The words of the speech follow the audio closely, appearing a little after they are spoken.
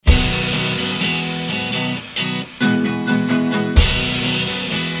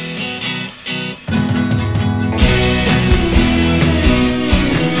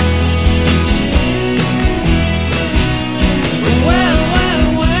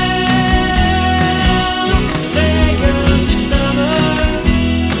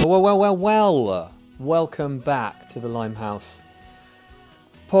Well. Welcome back to the Limehouse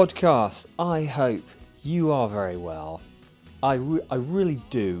podcast. I hope you are very well. I really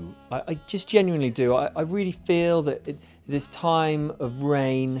do. I just genuinely do. I really feel that this time of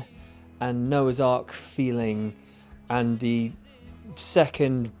rain and Noah's Ark feeling and the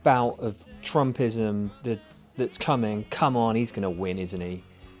second bout of Trumpism that's coming. Come on, he's going to win, isn't he?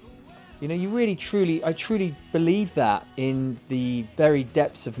 You know, I truly believe that in the very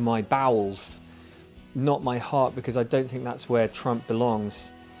depths of my bowels, not my heart, because I don't think that's where Trump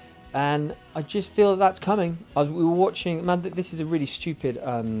belongs. And I just feel that's coming. We were watching, man, this is a really stupid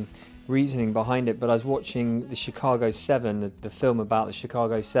reasoning behind it, but I was watching the Chicago 7, the film about the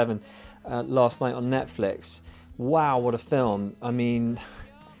Chicago 7 last night on Netflix. Wow, what a film. I mean,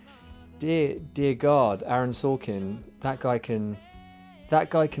 dear God, Aaron Sorkin, that guy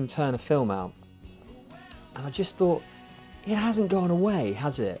can turn a film out. And I just thought, it hasn't gone away,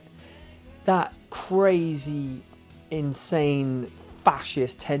 has it? That crazy, insane,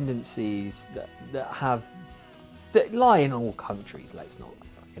 fascist tendencies that lie in all countries, let's not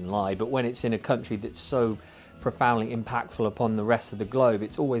fucking lie, but when it's in a country that's so profoundly impactful upon the rest of the globe,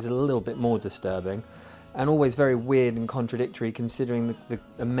 it's always a little bit more disturbing and always very weird and contradictory, considering the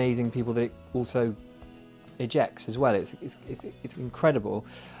amazing people that it also ejects as well. It's incredible,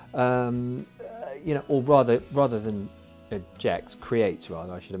 you know, or rather than ejects, creates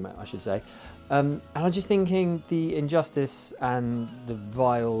rather, I should say. And I'm just thinking the injustice and the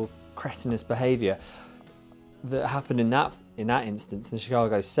vile cretinous behaviour that happened in that instance, the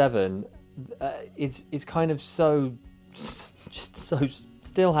Chicago 7, is kind of so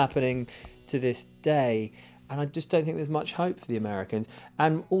still happening to this day. And I just don't think there's much hope for the Americans.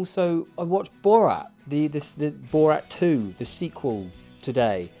 And also, I watched Borat, the Borat 2, the sequel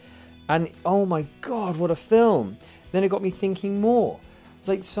today. And oh my God, what a film. Then it got me thinking more. It's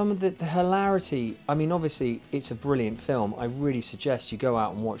like some of the hilarity. I mean, obviously, it's a brilliant film. I really suggest you go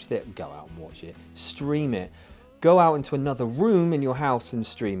out and watch it. Stream it. Go out into another room in your house and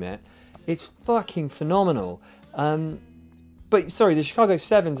stream it. It's fucking phenomenal. But sorry, the Chicago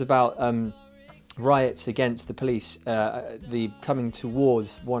 7's about riots against the police, the coming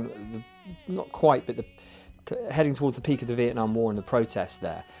towards not quite, but heading towards the peak of the Vietnam War and the protests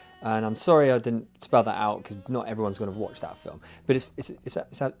there. And I'm sorry I didn't spell that out because not everyone's going to watch that film. But it's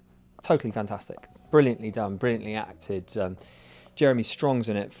totally fantastic, brilliantly done, brilliantly acted. Jeremy Strong's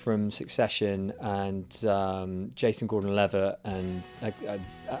in it from Succession, and Jason Gordon-Levitt, and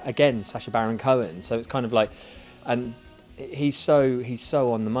again Sacha Baron Cohen. So it's kind of like, and he's so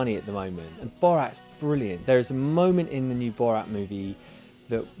on the money at the moment. And Borat's brilliant. There is a moment in the new Borat movie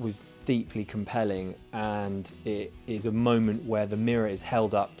that was deeply compelling, and it is a moment where the mirror is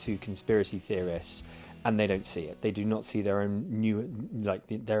held up to conspiracy theorists and they don't see it. They do not see their own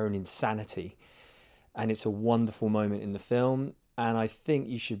their own insanity. And it's a wonderful moment in the film, and I think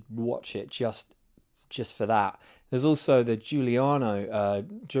you should watch it just for that. There's also the Giuliani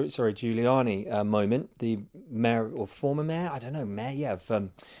moment, the mayor or former mayor, of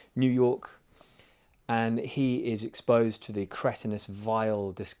New York. And he is exposed to the cretinous,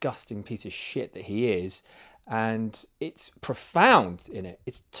 vile, disgusting piece of shit that he is. And it's profound in it.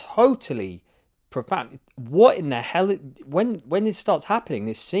 It's totally profound. What in the hell? When this starts happening,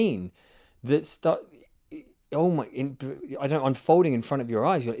 this scene unfolding in front of your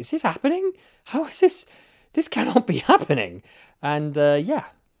eyes, you're like, is this happening? How is this? This cannot be happening. And it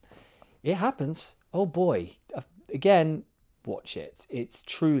happens. Oh boy. Again, watch it. It's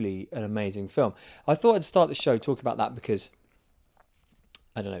truly an amazing film. I thought I'd start the show talking about that because,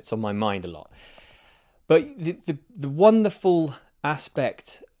 I don't know, it's on my mind a lot. But the wonderful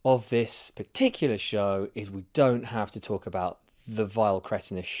aspect of this particular show is we don't have to talk about the vile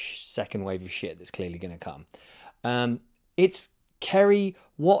cretinous second wave of shit that's clearly going to come. It's Kerri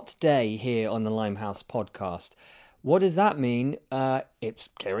What Day here on the Limehouse podcast. What does that mean? It's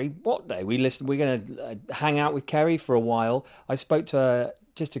Kerri What Day. We're going to hang out with Kerri for a while. I spoke to her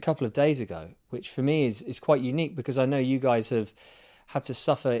just a couple of days ago, which for me is quite unique because I know you guys have had to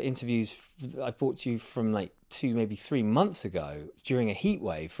suffer interviews I brought to you from like 2, maybe 3 months ago during a heat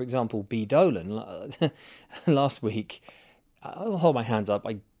wave. For example, B. Dolan last week. I'll hold my hands up.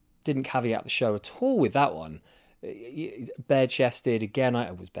 I didn't caveat the show at all with that one. Bare-chested. Again,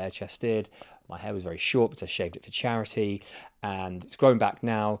 I was bare-chested. My hair was very short because I shaved it for charity, and it's grown back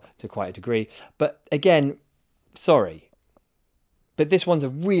now to quite a degree. But again, sorry. But this one's a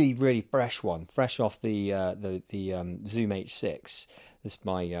really, really fresh one, fresh off the Zoom H6. This is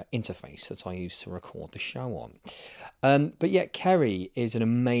my interface that I use to record the show on. But yet, Kerri is an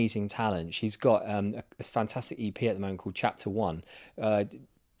amazing talent. She's got a fantastic EP at the moment called Chapter 1.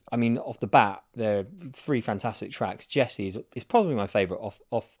 I mean, off the bat, there are 3 fantastic tracks. Jessie is probably my favourite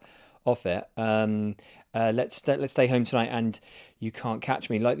off it. Let's Stay Home Tonight and You Can't Catch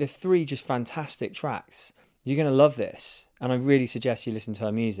Me. Like, they're 3 just fantastic tracks. You're going to love this, and I really suggest you listen to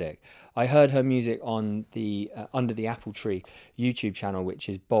her music. I heard her music on the Under the Apple Tree YouTube channel, which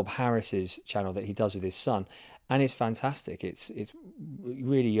is Bob Harris's channel that he does with his son, and it's fantastic. It's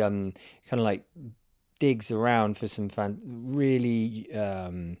really kind of like digs around for some really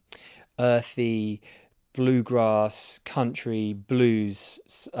earthy bluegrass, country, blues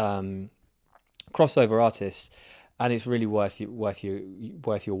crossover artists. And it's really worth your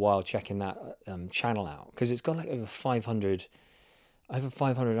while checking that channel out, because it's got like over 500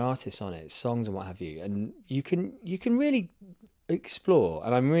 artists on it, songs and what have you, and you can really explore.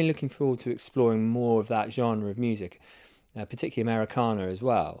 And I'm really looking forward to exploring more of that genre of music, particularly Americana as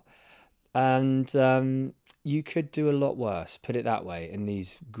well. And you could do a lot worse, put it that way, in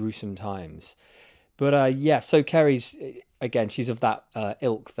these gruesome times. But so Kerri's, again, she's of that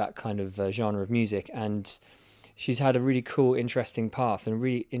ilk, that kind of genre of music, and she's had a really cool, interesting path and a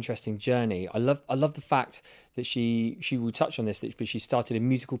really interesting journey. I love the fact that she will touch on this, but she started in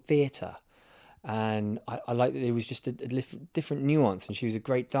musical theatre, and I like that it was just a different nuance, and she was a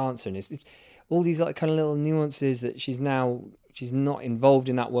great dancer, and it's all these like kind of little nuances that she's not involved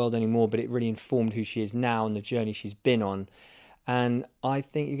in that world anymore, but it really informed who she is now and the journey she's been on, and I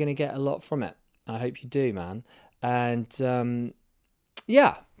think you're going to get a lot from it. I hope you do, man. And so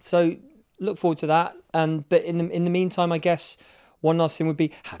look forward to that. But in the meantime, I guess one last thing would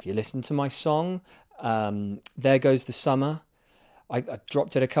be, have you listened to my song? There Goes the Summer. I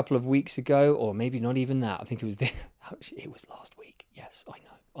dropped it a couple of weeks ago, or maybe not even that. I think it was last week. Yes, I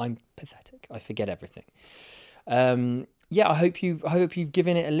know. I'm pathetic. I forget everything. I hope you've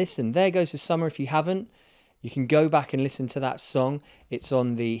given it a listen. There Goes the Summer. If you haven't, you can go back and listen to that song. It's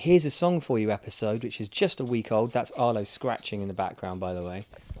on the Here's a Song For You episode, which is just a week old. That's Arlo scratching in the background, by the way.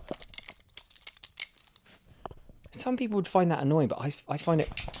 Some people would find that annoying, but I find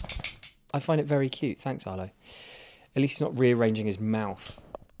it very cute. Thanks, Arlo. At least he's not rearranging his mouth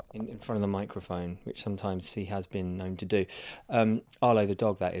in front of the microphone, which sometimes he has been known to do. Arlo the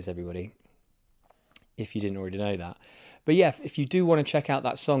dog, that is, everybody, if you didn't already know that. But yeah, if you do want to check out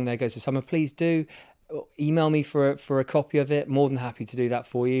that song, There Goes the Summer, please do. Email me for a copy of it. More than happy to do that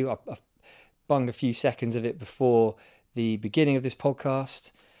for you. I've bunged a few seconds of it before the beginning of this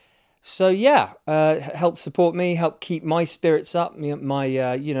podcast. So help support me, help keep my spirits up. We all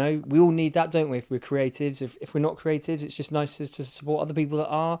need that, don't we? If we're creatives, if we're not creatives, it's just nice to support other people that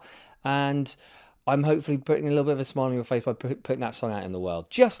are. And I'm hopefully putting a little bit of a smile on your face by putting that song out in the world,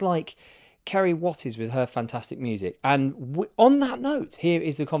 just like Kerri Watt is with her fantastic music. And on that note, here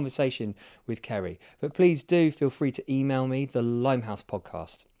is the conversation with Kerri. But please do feel free to email me, the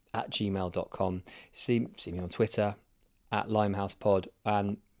limehousepodcast@gmail.com. See me on Twitter @limehousepod,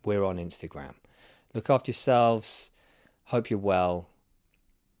 and we're on Instagram. Look after yourselves. Hope you're well.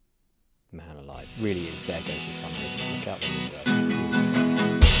 Man alive. Really is. There Goes the Summer, isn't it? Look out the window.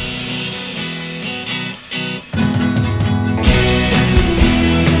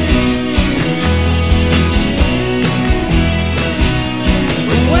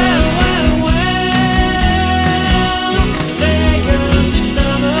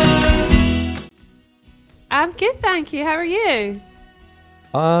 I'm good, thank you. How are you?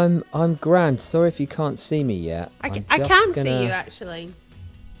 I'm grand. Sorry if you can't see me yet. I can see you, actually.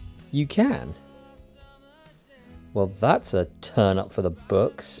 You can? Well, that's a turn up for the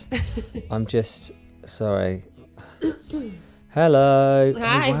books. I'm just... Sorry. Hello.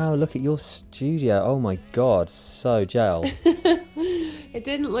 Hi. Oh, wow, look at your studio. Oh my God, so gel. It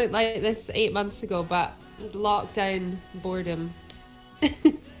didn't look like this 8 months ago, but it's lockdown boredom.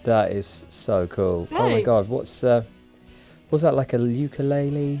 That is so cool. Thanks. Oh my God, what's that, like a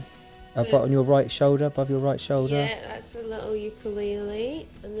ukulele on your right shoulder, above your right shoulder? Yeah, that's a little ukulele,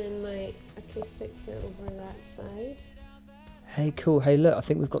 and then my acoustic bit over that side. Hey, cool. Hey, look, I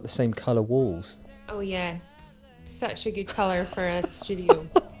think we've got the same colour walls. Oh yeah, such a good colour for a studio.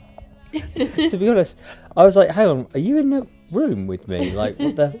 To be honest, I was like, hang on, are you in the room with me? Like,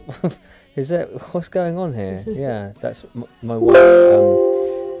 what the... what's going on here? Yeah, that's my wife's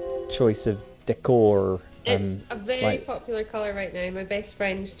choice of decor. It's a very popular colour right now. My best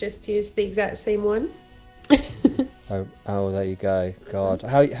friend's just used the exact same one. oh, there you go. God,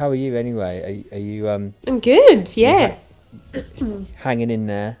 how are you anyway? Are you I'm good. Yeah. Hanging in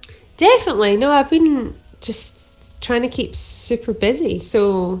there? Definitely. No, I've been just trying to keep super busy.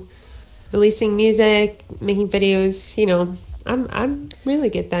 So, releasing music, making videos. I'm really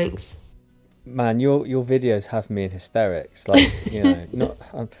good. Thanks. Man, your videos have me in hysterics. Like, you know, not.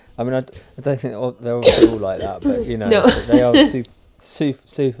 I mean, I don't think they're obviously all like that, but you know, No. they are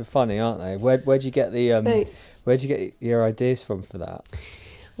super funny, aren't they? Where'd you get the Thanks. where'd you get your ideas from for that?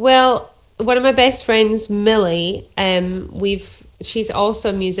 Well, one of my best friends, Millie, she's also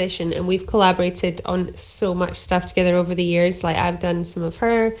a musician, and we've collaborated on so much stuff together over the years. Like, I've done some of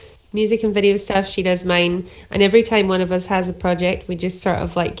her music and video stuff, she does mine, and every time one of us has a project, we just sort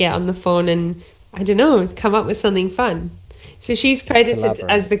of like get on the phone and, I don't know, come up with something fun. So she's credited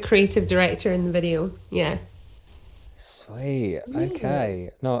as the creative director in the video. Yeah. Sweet. Okay.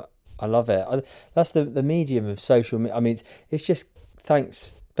 No, I love it. That's the medium of social media. I mean, it's just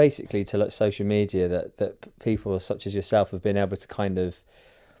thanks basically to social media that people such as yourself have been able to kind of,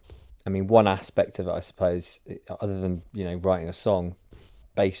 I mean, one aspect of it, I suppose, other than, you know, writing a song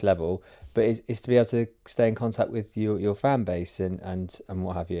base level, but is to be able to stay in contact with your fan base and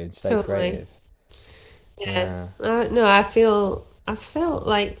what have you, and stay Totally. creative. Yeah. No, I felt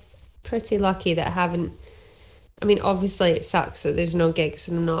like pretty lucky that I haven't. I mean, obviously it sucks that there's no gigs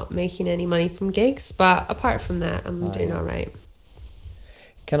and I'm not making any money from gigs, but apart from that, I'm doing all right.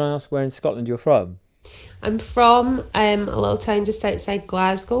 Can I ask where in Scotland you're from? I'm from a little town just outside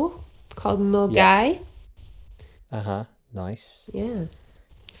Glasgow called Mulgai. Nice. Yeah.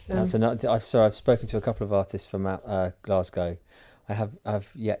 So I've spoken to a couple of artists from Glasgow.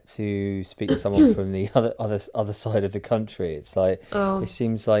 I've yet to speak to someone from the other side of the country. It's like it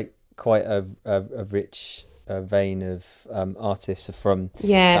seems like quite a rich vein of artists are from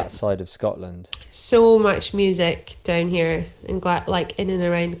that side of Scotland. So much music down here in like in and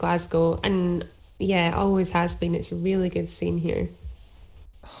around Glasgow, and yeah, always has been. It's a really good scene here.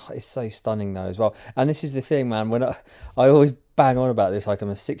 It's so stunning though as well. And this is the thing, man, when I always bang on about this like I'm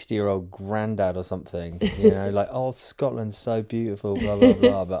a 60-year-old granddad or something, you know, like, oh, Scotland's so beautiful, blah blah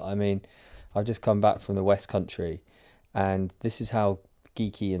blah. But I mean, I've just come back from the West Country, and this is how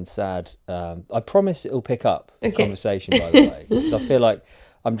geeky and sad. I promise it'll pick up the conversation, by the way, because I feel like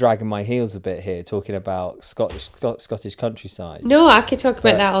I'm dragging my heels a bit here talking about Scottish countryside. No, I could talk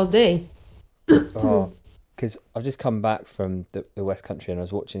about that all day. Because I've just come back from the West Country and I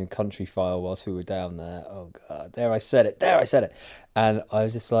was watching Country File whilst we were down there. Oh God, there I said it. And I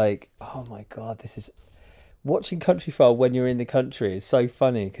was just like, oh my God, this is... Watching Country File when you're in the country is so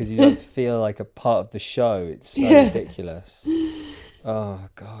funny because you don't feel like a part of the show. It's so ridiculous. Oh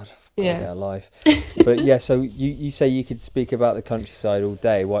God, I've got to get a life. But yeah, so you say you could speak about the countryside all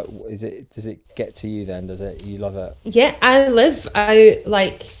day. What is it? Does it get to you then? Does it? You love it? Yeah, I live out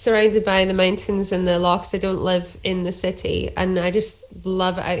like surrounded by the mountains and the lochs. I don't live in the city, and I just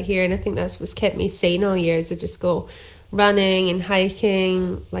love it out here. And I think that's what's kept me sane all year. Is I just go running and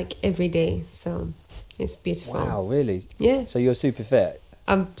hiking like every day. So it's beautiful. Wow, really? Yeah. So you're super fit.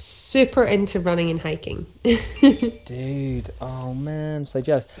 I'm super into running and hiking. Dude, oh man, I'm so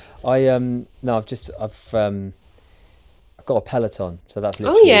jealous. I've got a Peloton, so that's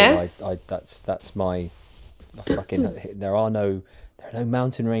literally that's my fucking. There are no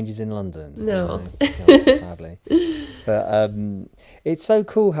mountain ranges in London. No, sadly. But it's so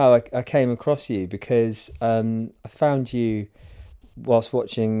cool how I came across you because I found you whilst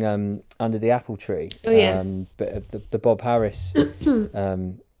watching Under the Apple Tree. Oh yeah. But the Bob Harris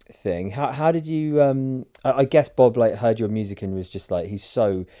thing. How did you? I guess Bob like heard your music and was just like, he's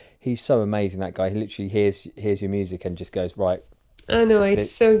so amazing, that guy. He literally hears your music and just goes, right. I know,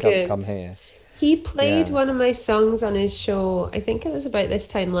 he's so good. Come here. He played one of my songs on his show. I think it was about this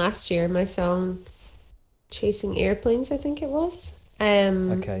time last year. My song, Chasing Airplanes, I think it was.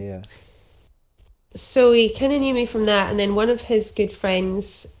 Okay, yeah. So he kind of knew me from that, and then one of his good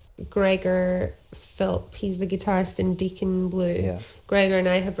friends, Gregor Philp, he's the guitarist in Deacon Blue. Yeah. Gregor and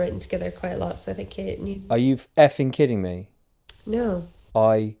I have written together quite a lot, so I think he knew. Are you effing kidding me? No.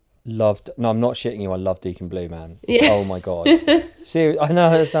 No, I'm not shitting you. I love Deacon Blue, man. Yeah. Oh my God. Seriously, I know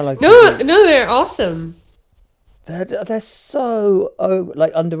that sound like... No, they're awesome. They're so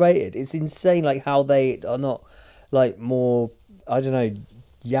like underrated. It's insane, like how they are not like more, I don't know,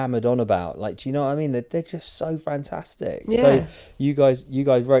 yammered on about. Like, do you know what I mean? They're just so fantastic. Yeah. So you guys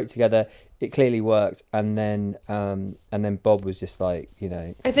wrote together. It clearly worked, and then Bob was just like, you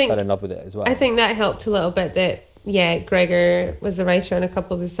know, fell in love with it as well. I think that helped a little bit. That Gregor was the writer on a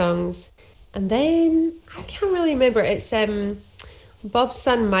couple of the songs, and then I can't really remember. It's Bob's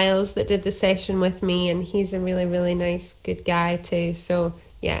son Miles that did the session with me, and he's a really, really nice, good guy too. So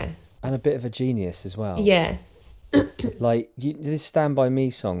yeah, and a bit of a genius as well. Yeah. Like this "Stand By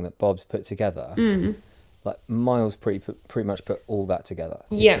Me" song that Bob's put together. Like Miles pretty much put all that together.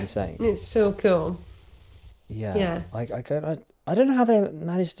 It's insane. It's so cool. Yeah. Yeah. I I don't know how they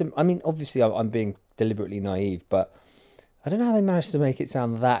managed to. I mean, obviously, I'm being deliberately naive, but I don't know how they managed to make it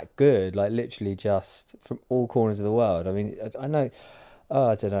sound that good. Like literally, just from all corners of the world. I mean, I know. Oh,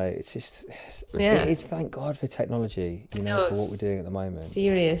 I don't know. It's just. Yeah. It's thank God for technology. You know, for what we're doing at the moment.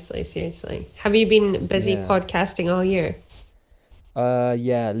 Seriously. Have you been busy Yeah. podcasting all year?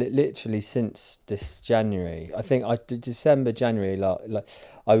 Yeah, literally since this January. I think I did December, January. Like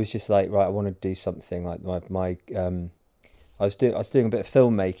I was just like, right, I want to do something. Like my I was doing a bit of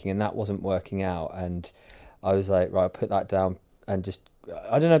filmmaking and that wasn't working out, and I was like, right, I put that down and just.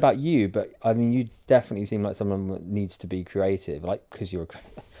 I don't know about you, but I mean, you definitely seem like someone that needs to be creative, like because you're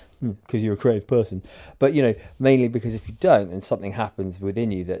a creative person. But you know, mainly because if you don't, then something happens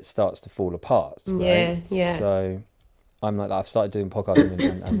within you that starts to fall apart, right? Yeah. So. I'm like that. I've started doing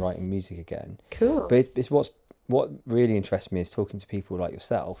podcasting and writing music again. Cool. But it's what really interests me is talking to people like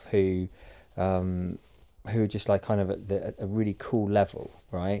yourself who are just like kind of at a really cool level,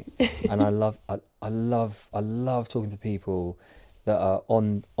 right? And I love talking to people that are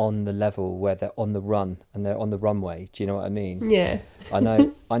on the level where they're on the run and they're on the runway. Do you know what I mean? Yeah. I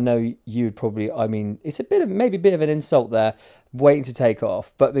know you would probably. I mean, it's maybe a bit of an insult there, waiting to take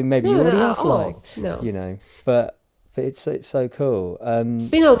off. But I mean, maybe No, you're already not at off, all. like No. you know. But it's so cool. It's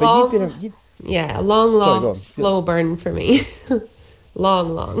been a but long, you've yeah, a sorry, go long, on. slow burn for me.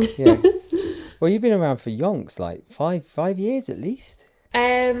 Long. Yeah. Well, you've been around for yonks, like 5 years at least.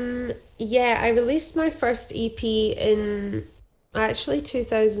 Yeah, I released my first EP in actually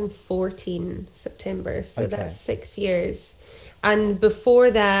 2014 September, so Okay. that's 6 years. And before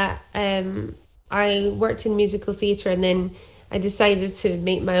that, I worked in musical theatre, and then I decided to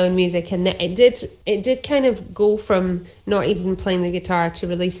make my own music, and it did kind of go from not even playing the guitar to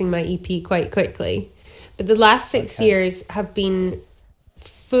releasing my EP quite quickly. But the last 6 years have been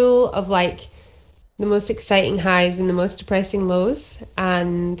full of like the most exciting highs and the most depressing lows,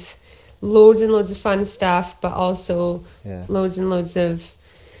 and loads of fun stuff, but also Yeah. loads and loads of,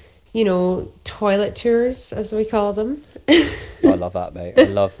 toilet tours, as we call them. I love that, mate. I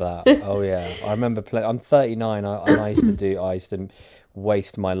love that. Oh yeah. I remember playing. I'm 39. I used to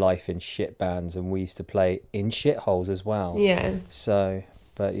waste my life in shit bands, and we used to play in shitholes as well. Yeah. So,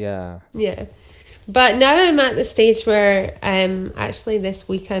 but yeah. Yeah. But now I'm at the stage where actually this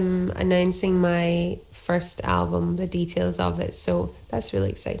week I'm announcing my first album, the details of it. So that's really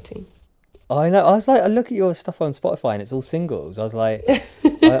exciting. I know. I was like, I look at your stuff on Spotify and it's all singles. I was like,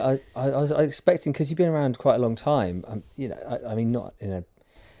 I was expecting, because you've been around quite a long time. I mean, not in a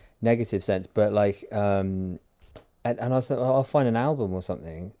negative sense, but like, and I was like, I'll find an album or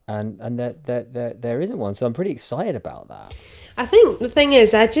something, and there isn't one. So I'm pretty excited about that. I think the thing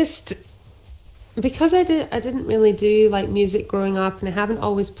is, because I didn't really do like music growing up, and I haven't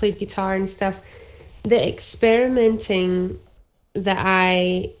always played guitar and stuff. The experimenting that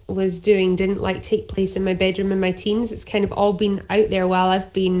I was doing didn't like take place in my bedroom in my teens. It's kind of all been out there while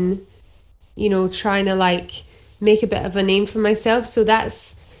I've been, trying to like make a bit of a name for myself. So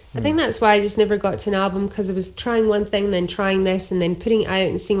I think that's why I just never got to an album, because I was trying one thing, then trying this, and then putting it out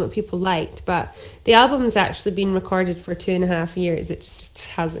and seeing what people liked. But the album's actually been recorded for 2.5 years. It just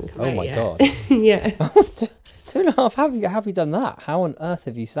hasn't come out yet. Oh my God. Yeah. 2.5. Have you done that? How on earth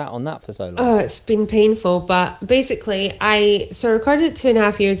have you sat on that for so long? Oh, it's been painful, but basically I recorded it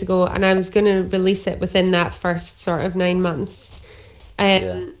 2.5 years ago, and I was going to release it within that first sort of 9 months.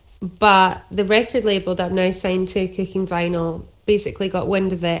 But the record label that I'm now signed to, Cooking Vinyl, basically got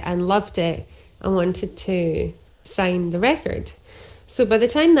wind of it and loved it and wanted to sign the record. So by the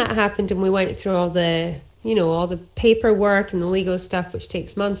time that happened and we went through all the paperwork and the legal stuff, which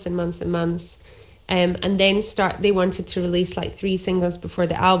takes months and months and months, and then they wanted to release like 3 singles before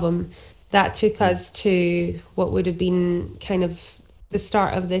the album. That took us to what would have been kind of the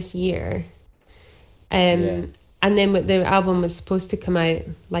start of this year. And then the album was supposed to come out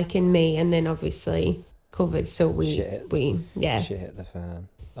like in May, and then obviously COVID, so Shit hit the fan.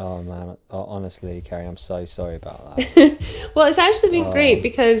 Oh man, honestly, Kerri, I'm so sorry about that. Well, it's actually been great,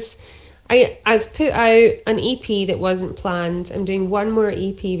 because I've put out an EP that wasn't planned. I'm doing one more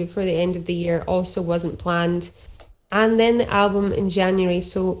EP before the end of the year, also wasn't planned. And then the album in January,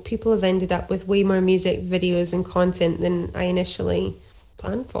 so people have ended up with way more music videos and content than I initially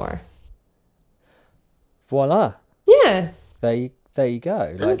planned for. Voila. Yeah. There you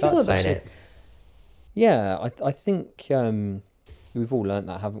go. I'm cool about it. Yeah, I think we've all learnt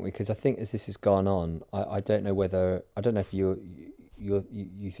that, haven't we? Because I think as this has gone on, I don't know if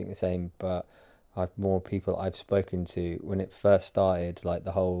you think the same, but more people I've spoken to when it first started, like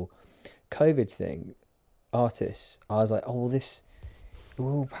the whole COVID thing, artists, I was like, oh, well,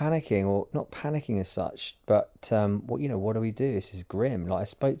 we're all panicking, or not panicking as such, but what do we do? This is grim. Like I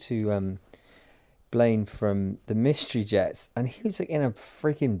spoke to Blaine from the Mystery Jets, and he was like in a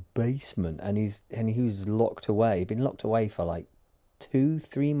freaking basement, and he was locked away. He'd been locked away for like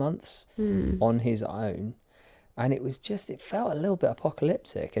 2-3 months on his own, and it felt a little bit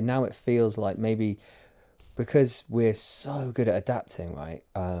apocalyptic. And now it feels like maybe because we're so good at adapting, right?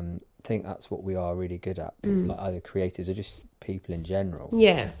 I think that's what we are really good at, like either creators or just people in general.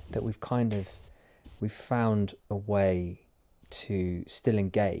 Yeah. That we've found a way to still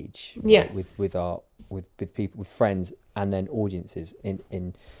engage with people, with friends, and then audiences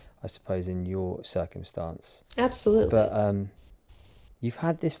in I suppose in your circumstance. Absolutely. But you've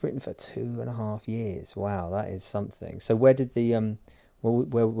had this written for 2.5 years. Wow, that is something. So where did the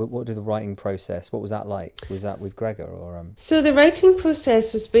what did the writing process, what was that like? Was that with Gregor or So the writing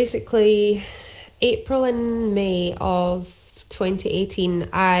process was basically April and May of 2018.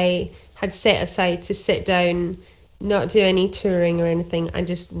 I had set aside to sit down, not do any touring or anything, and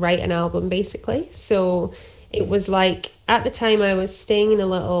just write an album basically. So it was like, at the time I was staying in a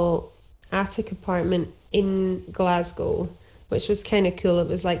little attic apartment in Glasgow, which was kind of cool. It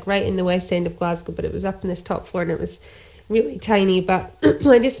was like right in the west end of Glasgow, but it was up in this top floor and it was really tiny. But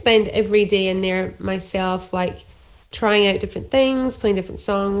I just spent every day in there myself, like trying out different things, playing different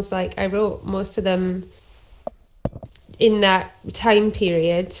songs. Like I wrote most of them in that time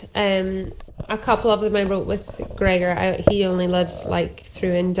period. A couple of them I wrote with Gregor. He only lives like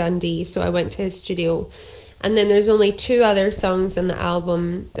through in Dundee, so I went to his studio. And then there's only 2 other songs on the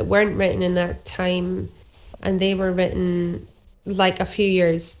album that weren't written in that time, and they were written like a few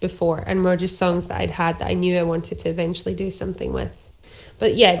years before, and were just songs that I'd had that I knew I wanted to eventually do something with.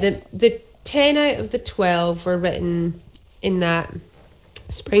 But yeah, the 10 out of the 12 were written in that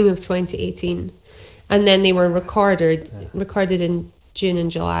spring of 2018, and then they were recorded in June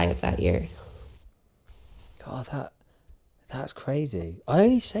and July of that year. God, that's crazy. I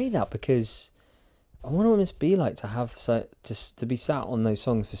only say that because I wonder what it must be like to have to be sat on those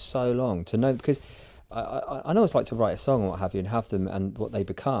songs for so long, to know, because I know it's like to write a song and what have you, and have them and what they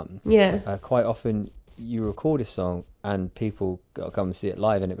become. Yeah. Quite often you record a song and people got to come and see it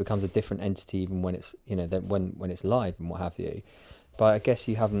live, and it becomes a different entity even when it's when it's live and what have you. But I guess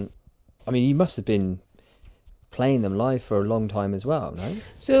you haven't. I mean, you must have been playing them live for a long time as well, no?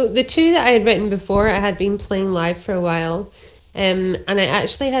 So the 2 that I had written before, I had been playing live for a while. And I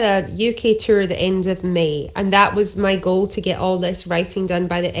actually had a UK tour at the end of May, and that was my goal, to get all this writing done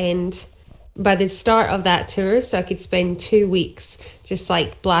by the start of that tour, so I could spend 2 weeks just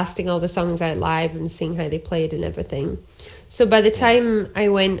like blasting all the songs out live and seeing how they played and everything. So by the time I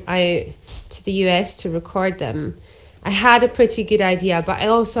went out to the US to record them, I had a pretty good idea, but I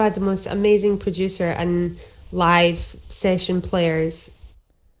also had the most amazing producer and live session players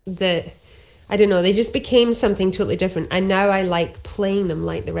that, I don't know, they just became something totally different, and now I like playing them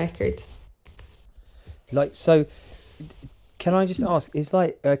like the record. Like, so can I just ask, is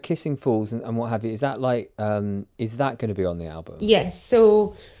like Kissing Fools and what have you, is that like is that going to be on the album? Yes.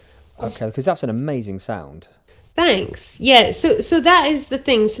 So okay, because that's an amazing sound. Thanks. Yeah, so that is the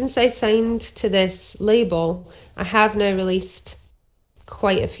thing. Since I signed to this label, I have now released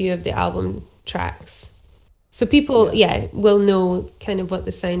quite a few of the album tracks. So people, will know kind of what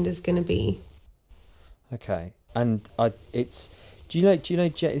the sound is going to be. Okay, and it's. Do you know?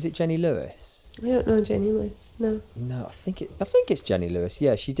 Is it Jenny Lewis? I don't know Jenny Lewis. No. No, I think it's Jenny Lewis.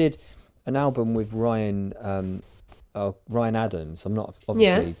 Yeah, she did an album with Ryan Adams. I'm not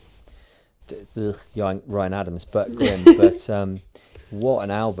obviously Ryan Adams, but Grim. But what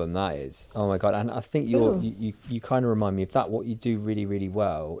an album that is! Oh my god! And I think you kind of remind me of that. What you do really, really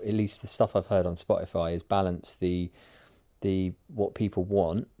well, at least the stuff I've heard on Spotify, is balance the what people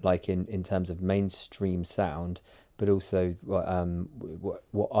want, like in terms of mainstream sound, but also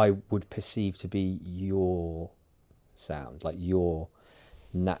what I would perceive to be your sound, like your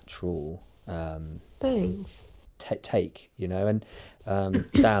natural Thanks. take, and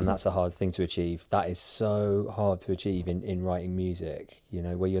damn, that's a hard thing to achieve. That is so hard to achieve in writing music,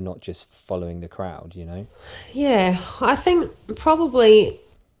 where you're not just following the crowd, Yeah, I think probably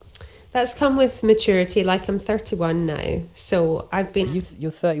that's come with maturity. Like, I'm 31 now, so I've been... You're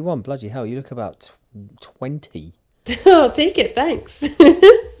 31, bloody hell, you look about 20. I'll take it, thanks.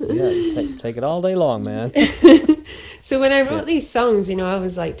 Yeah, take it all day long, man. So when I wrote these songs, I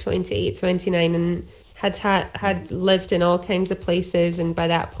was like 28, 29, and had lived in all kinds of places, and by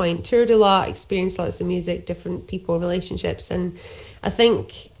that point toured a lot, experienced lots of music, different people, relationships, and I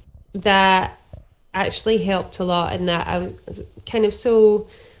think that actually helped a lot in that I was kind of so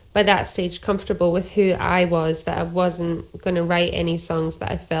by that stage comfortable with who I was, that I wasn't going to write any songs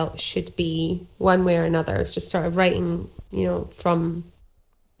that I felt should be one way or another. I was just sort of writing, from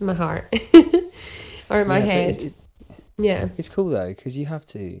my heart or my Yeah, but head. Yeah. it's cool though, because you have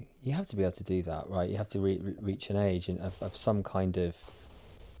to be able to do that, right? You have to reach an age and of some kind of,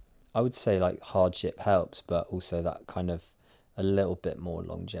 I would say like hardship helps, but also that kind of a little bit more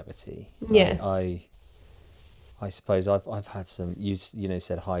longevity. Yeah. I suppose I've had some,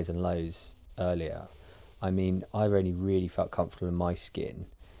 said highs and lows earlier. I mean, I've only really felt comfortable in my skin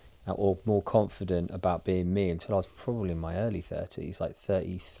or more confident about being me until I was probably in my early 30s, like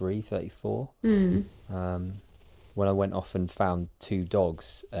 33, 34. When I went off and found two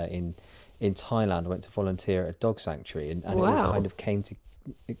dogs in Thailand. I went to volunteer at a dog sanctuary, and it all kind of came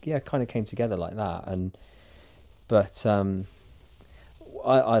together like that. But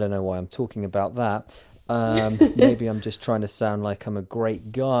I don't know why I'm talking about that. Maybe I'm just trying to sound like I'm a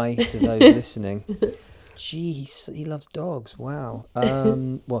great guy to those listening. Gee, he loves dogs. Wow.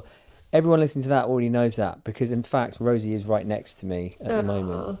 Well, everyone listening to that already knows that, because in fact Rosie is right next to me at the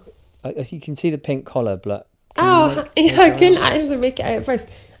moment. As you can see the pink collar, but I couldn't actually make it out at first.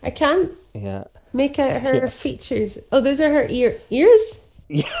 I can't make out her features. Oh, those are her ears?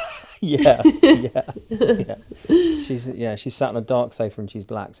 Yeah. She's sat on a dark sofa and she's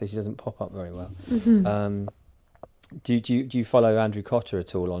black, so she doesn't pop up very well. Do you follow Andrew Cotter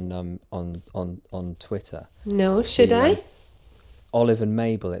at all on Twitter? No, should I? Olive and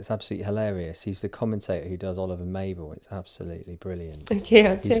Mabel. It's absolutely hilarious. He's the commentator who does Olive and Mabel. It's absolutely brilliant. Okay,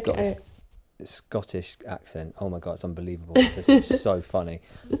 I'll He's check got it out. a Scottish accent. Oh my god, it's unbelievable. It's so funny.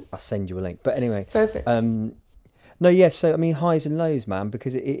 I'll send you a link. But anyway, perfect. No, yes. So I mean, highs and lows, man,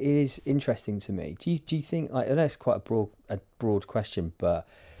 because it is interesting to me. Do you think? Like, I know it's quite a broad question, but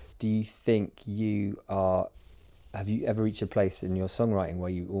do you think have you ever reached a place in your songwriting where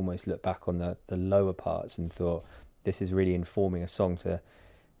you almost look back on the lower parts and thought, this is really informing a song to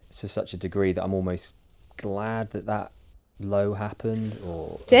such a degree that I'm almost glad that low happened,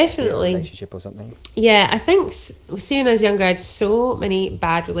 or definitely a relationship or something? Yeah, I think when I was younger, I had so many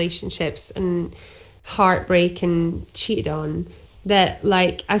bad relationships and heartbreak and cheated on that,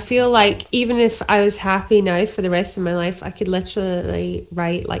 like, I feel like even if I was happy now for the rest of my life, I could literally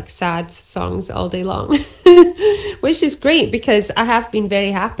write like sad songs all day long. Which is great, because I have been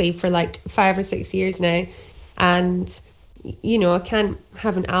very happy for like 5 or 6 years now, and I can't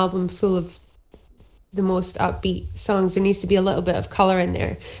have an album full of the most upbeat songs. There needs to be a little bit of colour in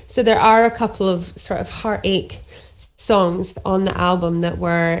there. So there are a couple of sort of heartache songs on the album that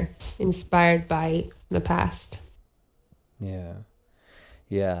were inspired by my past. Yeah,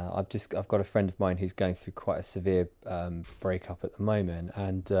 I've got a friend of mine who's going through quite a severe breakup at the moment,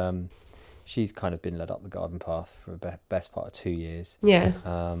 and she's kind of been led up the garden path for the best part of 2 years. Yeah.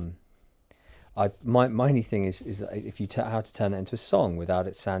 My only thing is if you how to turn that into a song without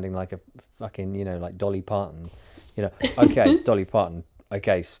it sounding like a fucking like Dolly Parton, okay, Dolly Parton,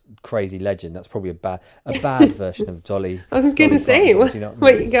 okay, crazy legend. That's probably a bad version of Dolly. I was going to say, what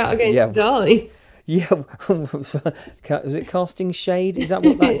you got against Dolly? Yeah, was it casting shade? Is that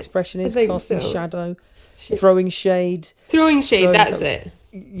what that expression is? Casting shadow, throwing shade. Throwing shade. That's it.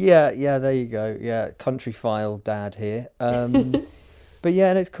 Yeah. There you go. Yeah, country file dad here. But yeah,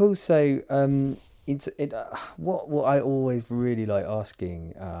 and it's cool. So, what I always really like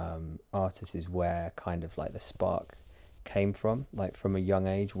asking artists is where kind of like the spark came from, like from a young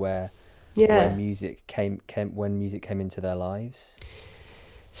age, where music came into their lives.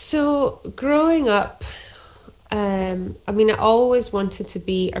 So growing up, I always wanted to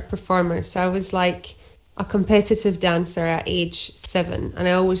be a performer. So I was like a competitive dancer at age 7, and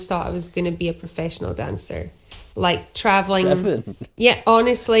I always thought I was going to be a professional dancer. Like traveling. 7? Yeah,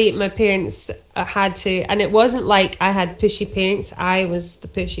 honestly, my parents had to, and it wasn't like I had pushy parents. I was the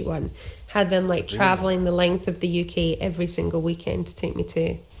pushy one. Had them like traveling the length of the UK every single weekend to take me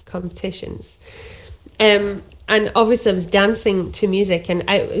to competitions. And obviously I was dancing to music, and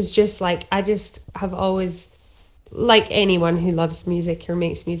it was just like, I just have always, like anyone who loves music or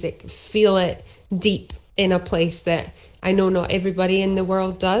makes music, feel it deep in a place that I know not everybody in the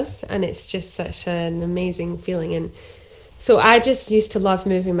world does, and it's just such an amazing feeling. And so I just used to love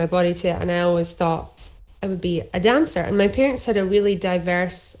moving my body to it, and I always thought I would be a dancer. And my parents had a really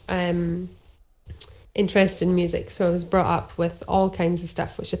diverse interest in music, so I was brought up with all kinds of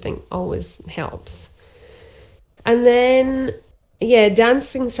stuff, which I think always helps. And then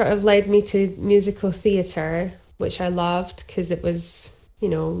dancing sort of led me to musical theatre, which I loved because it was,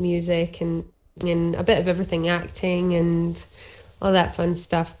 music and a bit of everything, acting and all that fun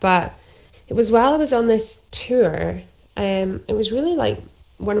stuff. But it was while I was on this tour, it was really like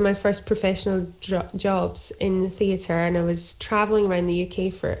one of my first professional jobs in theatre, and I was traveling around the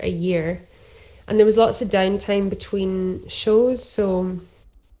UK for a year, and there was lots of downtime between shows, so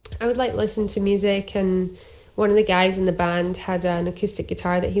I would like listen to music, and one of the guys in the band had an acoustic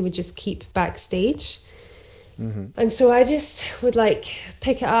guitar that he would just keep backstage. And so I just would like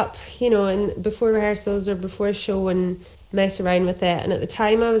pick it up, and before rehearsals or before a show and mess around with it. And at the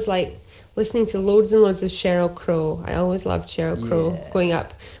time I was like listening to loads and loads of Sheryl Crow. I always loved Sheryl Crow growing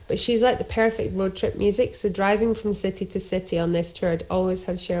up. But she's like the perfect road trip music. So driving from city to city on this tour, I'd always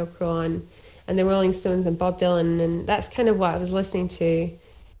have Sheryl Crow on, and the Rolling Stones and Bob Dylan. And that's kind of what I was listening to.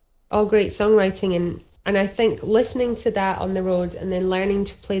 All great songwriting. And I think listening to that on the road and then learning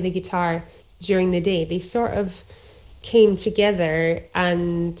to play the guitar during the day, they sort of came together,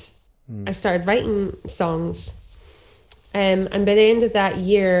 and I started writing songs. And by the end of that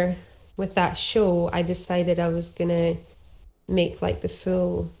year with that show, I decided I was going to make like the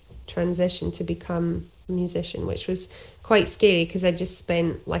full transition to become a musician, which was quite scary because I just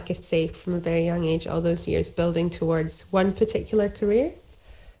spent, like I say, from a very young age, all those years building towards one particular career.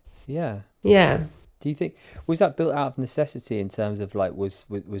 Yeah. Yeah. Do you think, was that built out of necessity in terms of like, was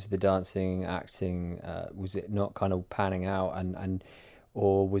the dancing, acting, was it not kind of panning out, and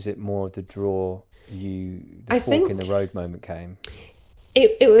or was it more of the draw, the fork in the road moment came?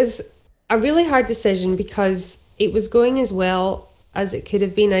 It was a really hard decision because it was going as well as it could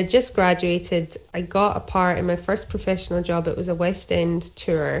have been. I just graduated. I got a part in my first professional job. It was a West End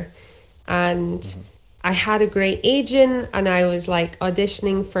tour, and I had a great agent, and I was like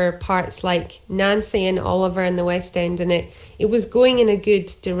auditioning for parts like Nancy and Oliver in the West End, and it was going in a good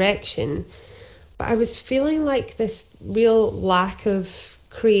direction. But I was feeling like this real lack of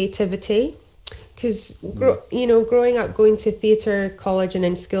creativity because, growing up, going to theatre, college and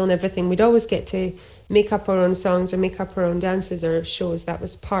in school and everything, we'd always get to make up our own songs or make up our own dances or shows. That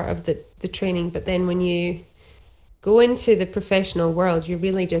was part of the training. But then when you go into the professional world, you're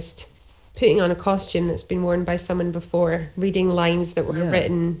really just putting on a costume that's been worn by someone before, reading lines that were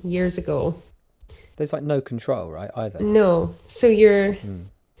written years ago. There's like no control, right, either? No. So you're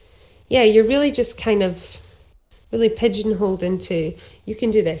really just kind of really pigeonholed into, you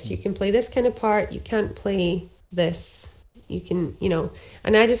can do this, you can play this kind of part, you can't play this, you can,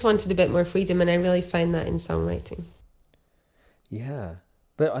 and I just wanted a bit more freedom, and I really find that in songwriting. Yeah.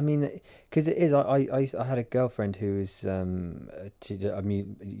 But I mean, because it is, I had a girlfriend who was, in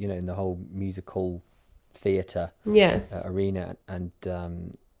the whole musical theatre arena, and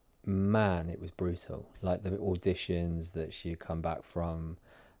man, it was brutal. Like the auditions that she'd come back from.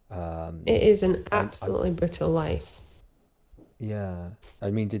 It is an absolutely brutal life. Yeah. I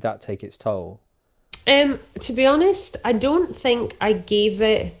mean, did that take its toll? To be honest, I don't think I gave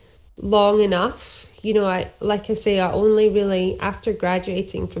it long enough. I only really, after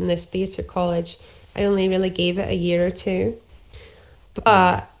graduating from this theatre college, I only really gave it a year or two.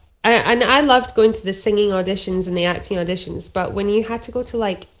 But I loved going to the singing auditions and the acting auditions. But when you had to go to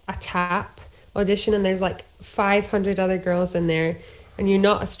like a tap audition and there's like 500 other girls in there, and you're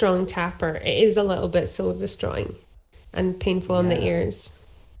not a strong tapper, it is a little bit soul destroying and painful on the ears.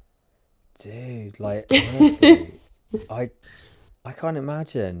 Dude, like honestly, I can't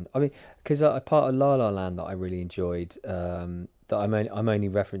imagine. I mean, because a part of La La Land that I really enjoyed, that I'm only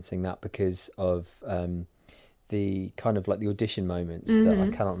referencing that because of the kind of like the audition moments that I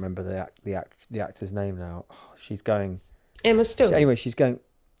cannot remember the actor's name now. Oh, she's going Emma Stone. Anyway, she's going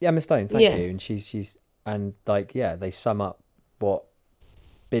Emma Stone. Thank you. And she's and like they sum up what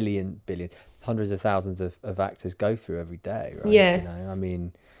billion hundreds of thousands of actors go through every day, right? Yeah. I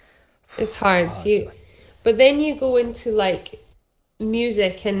mean, it's hard. But then you go into like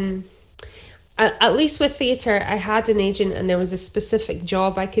music, and at least with theatre, I had an agent and there was a specific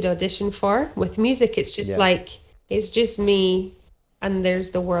job I could audition for. With music, it's just like, it's just me and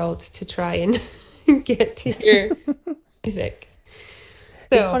there's the world to try and get to hear music.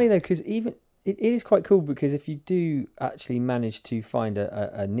 So, it's funny though, because even it is quite cool, because if you do actually manage to find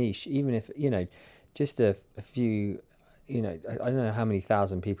a niche, even if, just a few, I don't know how many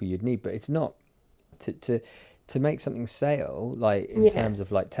thousand people you'd need, but it's not to make something sail, like in terms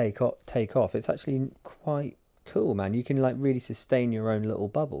of like take off, it's actually quite cool, man. You can like really sustain your own little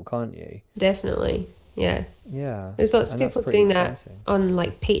bubble, can't you? Definitely. Yeah. There's lots of people doing exciting. That on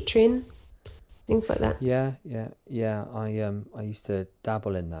like Patreon, things like that. Yeah. I used to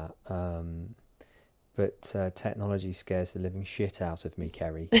dabble in that, but technology scares the living shit out of me,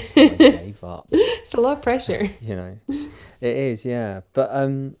 Kerri. So I gave up. It's a lot of pressure. It is, yeah. But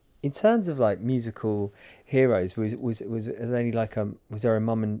in terms of like musical heroes, was there any like was there a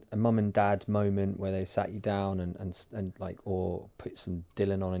mum and dad moment where they sat you down and like, or put some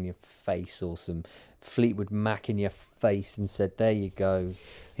Dylan on in your face, or some Fleetwood Mac in your face and said, there you go,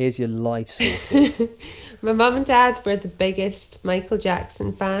 here's your life sorted? My mum and dad were the biggest Michael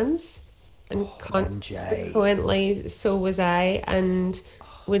Jackson fans, and Oh, MJ. consequently, so was I, and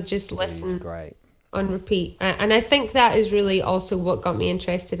would just Dude, listen great. on repeat. And I think that is really also what got me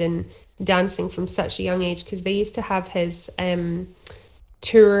interested in dancing from such a young age, because they used to have his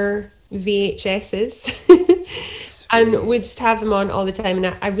tour VHSs and Sweet. would just have them on all the time.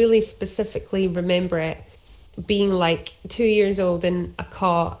 And I really specifically remember it being like 2 years old in a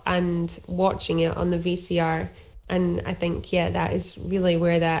cot and watching it on the VCR. And I think, yeah, that is really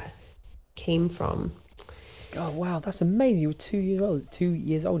where that came from. God, wow, that's amazing. You were 2 years old. 2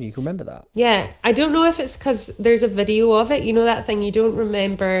 years old. You can remember that. Yeah, I don't know if it's because there's a video of it. You know that thing you don't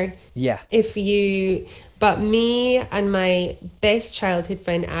remember Yeah. if you. But me and my best childhood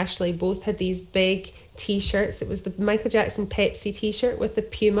friend Ashley both had these big t-shirts. It was the Michael Jackson Pepsi t-shirt with the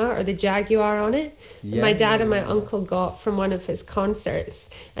Puma or the Jaguar on it. Yeah. My dad Yeah. and my Yeah. uncle got from one of his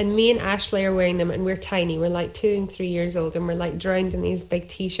concerts. And me and Ashley are wearing them, and we're tiny. We're like 2 and 3 years old, and we're like drowned in these big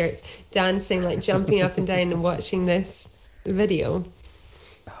t-shirts, dancing, like jumping up and down and watching this video.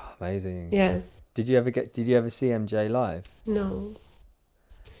 Amazing. Yeah. Did you ever see MJ live? No.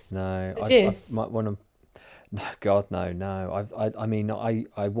 No. Did you? I've one of No, God, no, no. I mean,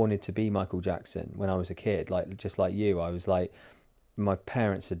 I wanted to be Michael Jackson when I was a kid, like just like you. I was like, my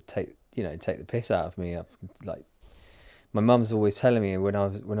parents would take the piss out of me. Like, my mum's always telling me when I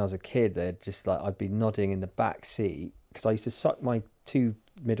was a kid, they'd just like, I'd be nodding in the back seat because I used to suck my two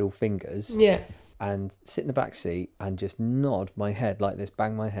middle fingers Yeah. and sit in the back seat and just nod my head like this,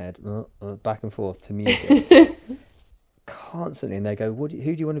 bang my head back and forth to music. Constantly, and they go, who do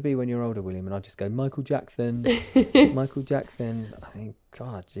you want to be when you're older, William? And I just go, Michael Jackson. Michael Jackson. I think,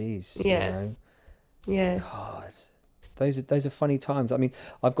 God, jeez. Yeah. You know? Yeah. God, those are funny times. I mean,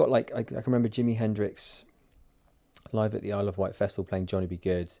 I've got like, I can remember Jimi Hendrix live at the Isle of Wight Festival playing Johnny B.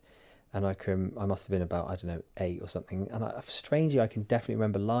 Good, and I must have been about, I don't know, 8 or something, and strangely I can definitely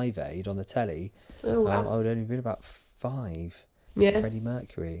remember Live Aid on the telly. Oh, wow. I would only been about 5. Yeah. Freddie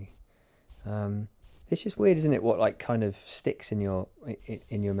Mercury. It's just weird, isn't it? What like kind of sticks in your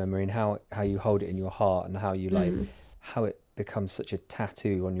memory, and how you hold it in your heart, and how you like how it becomes such a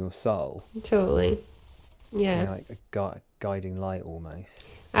tattoo on your soul. Totally. Yeah. You know, like a guiding light almost.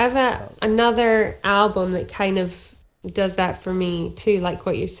 I have another album that kind of does that for me too, like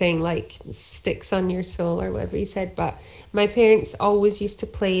what you're saying, like sticks on your soul or whatever you said. But my parents always used to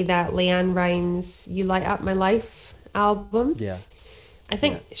play that Leanne Rimes "You Light Up My Life" album. Yeah. I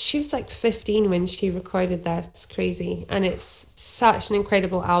think she was like 15 when she recorded that. It's crazy. And it's such an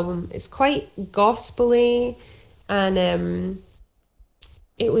incredible album. It's quite gospely, and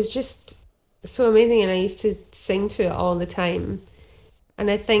it was just so amazing, and I used to sing to it all the time.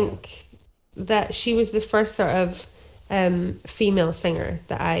 And I think that she was the first sort of female singer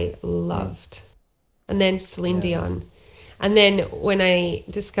that I loved. And then Celine Dion. And then when I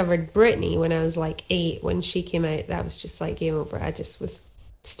discovered Britney when I was like 8, when she came out, that was just like game over. I just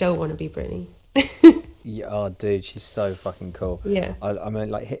still want to be Britney. Yeah, oh, dude, she's so fucking cool. Yeah. I mean,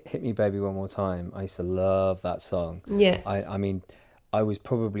 like, hit me, baby, one more time. I used to love that song. Yeah. I mean, I was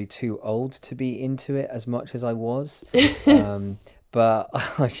probably too old to be into it as much as I was, but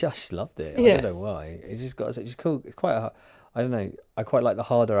I just loved it. I don't know why. It's just got such cool. It's quite I don't know. I quite like the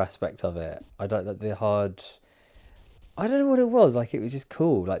harder aspect of it. I don't like the hard. I don't know what it was. Like, it was just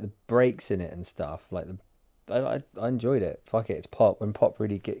cool. Like the breaks in it and stuff. Like I enjoyed it. Fuck it, it's pop. When pop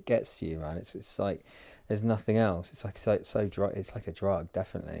really gets to you, man, it's like there's nothing else. It's like so drug. It's like a drug,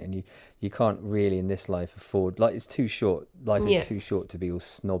 definitely. And you can't really in this life afford, like, it's too short. Life is too short to be all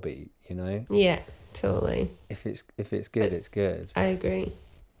snobby, you know. Yeah, totally. If it's good, it's good. I agree.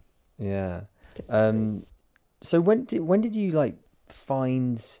 Yeah. So when did you like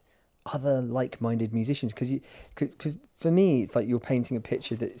find other like-minded musicians? Because for me, it's like you're painting a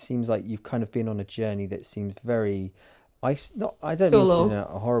picture that seems like you've kind of been on a journey that seems very I don't mean this in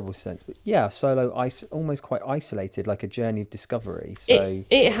a horrible sense, but yeah, solo, almost quite isolated, like a journey of discovery. So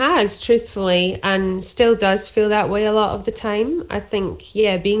it has, truthfully, and still does feel that way a lot of the time. I think,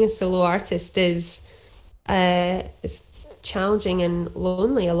 yeah, being a solo artist is challenging and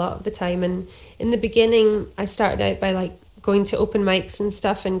lonely a lot of the time. And in the beginning, I started out by like going to open mics and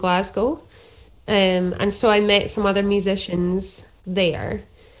stuff in Glasgow, and so I met some other musicians there.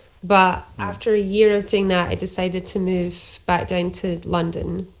 But after a year of doing that, I decided to move back down to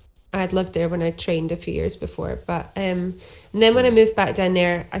London I had lived there when I trained a few years before. But and then when I moved back down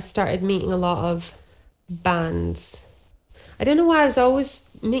there, I started meeting a lot of bands. I don't know why I was always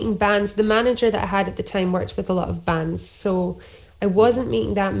meeting bands. The manager that I had at the time worked with a lot of bands, so I wasn't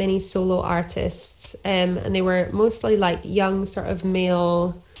meeting that many solo artists. And they were mostly like young, sort of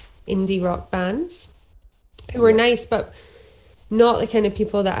male indie rock bands who were nice, but not the kind of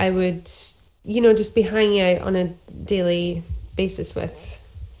people that I would, just be hanging out on a daily basis with.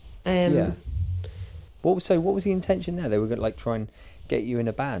 What was the intention there? They were going to like try and get you in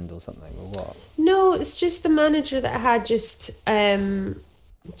a band or something, or what? No, it's just the manager that I had just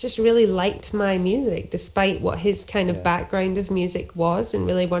really liked my music, despite what his kind of background of music was, and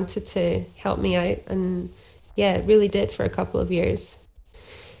really wanted to help me out, and it really did for a couple of years.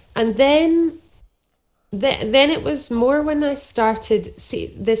 And then it was more when I started see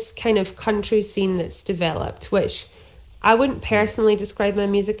this kind of country scene that's developed, which I wouldn't personally describe my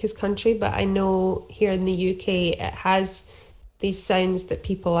music as country, but I know here in the UK it has these sounds that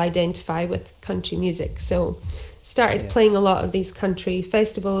people identify with country music. So started playing a lot of these country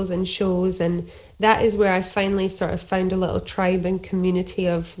festivals and shows, and that is where I finally sort of found a little tribe and community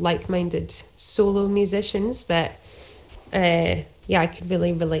of like-minded solo musicians that I could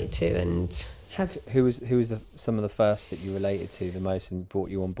really relate to and have. Who was some of the first that you related to the most and brought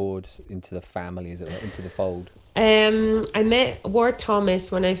you on board into the family, into the fold? I met Ward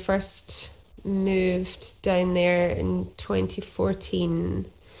Thomas when I first moved down there in 2014,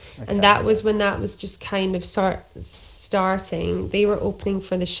 and that was when that was just kind of starting. They were opening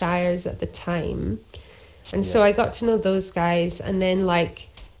for the Shires at the time, and so I got to know those guys, and then like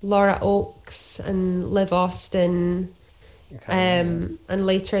Laura Oakes and Liv Austin, and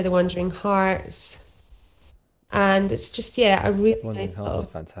later the Wandering Hearts, and it's just a really Wandering Hearts are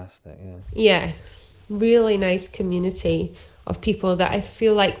fantastic. Really nice community of people that I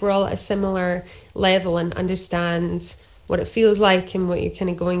feel like we're all at a similar level and understand what it feels like and what you're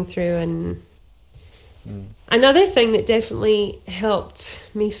kind of going through. And another thing that definitely helped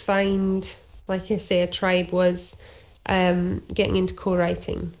me find, like I say, a tribe was getting into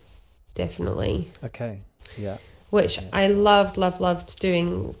co-writing, definitely. Okay, yeah. Which I loved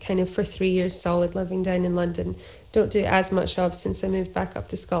doing kind of for 3 years solid living down in London. Don't do it as much of since I moved back up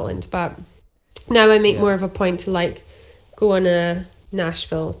to Scotland, but now I make more of a point to like go on a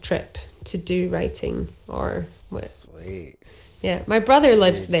Nashville trip to do writing or what. Sweet. Yeah, my brother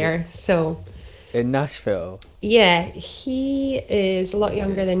lives there, so. In Nashville? Yeah, he is a lot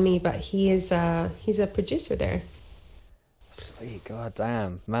younger than me, but he's a producer there. Sweet, god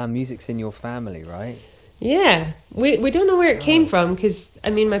damn. Man, music's in your family, right? Yeah, we don't know where it came from, because,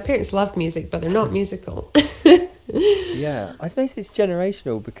 I mean, my parents love music, but they're not musical. Yeah, I suppose it's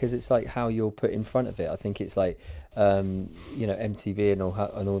generational because it's like how you're put in front of it. I think it's like, MTV and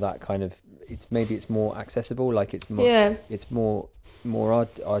all that kind of. It's more accessible. Like it's more odd.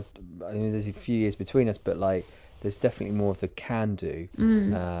 I mean, there's a few years between us, but like there's definitely more of the can do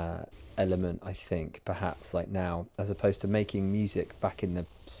element. I think perhaps like now, as opposed to making music back in the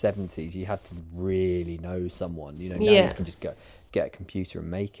 70s, you had to really know someone. Now you can just get a computer and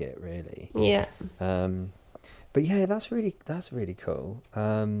make it. Really. Yeah. But yeah, that's really cool.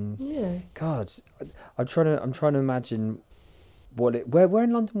 God, I'm trying to imagine where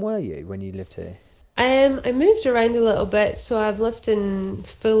in London were you when you lived here? I moved around a little bit, so I've lived in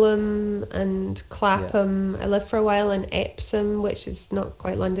Fulham and Clapham. I lived for a while in Epsom, which is not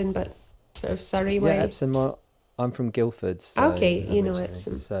quite London, but sort of Surrey way. Yeah, Epsom. I'm from Guildford. So okay, you know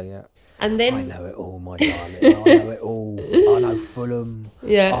Epsom. So yeah. And then I know it all, my darling. I know it all. I know Fulham.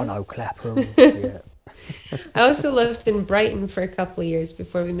 Yeah. I know Clapham. Yeah. I also lived in Brighton for a couple of years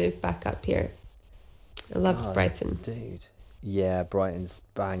before we moved back up here. I loved Brighton. Dude. Yeah, Brighton's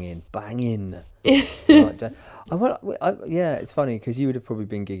banging. It's funny because you would have probably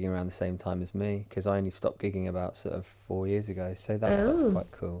been gigging around the same time as me because I only stopped gigging about sort of 4 years ago. So that's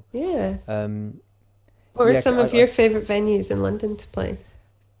quite cool. Yeah. What were some of your favourite venues in London to play?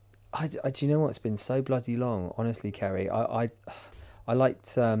 Do you know what? It's been so bloody long, honestly, Kerri. I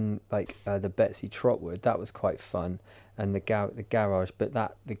liked the Betsy Trotwood. That was quite fun, and the garage. But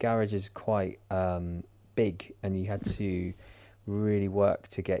the garage is quite big, and you had to really work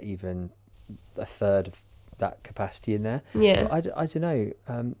to get even a third of that capacity in there. Yeah. But I don't know,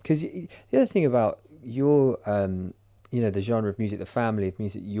 because the other thing about your the genre of music, the family of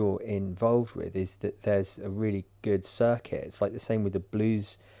music you're involved with, is that there's a really good circuit. It's like the same with the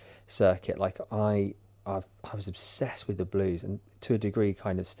blues circuit. Like I was obsessed with the blues, and to a degree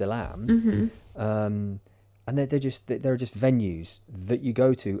kind of still am. and they're just venues that you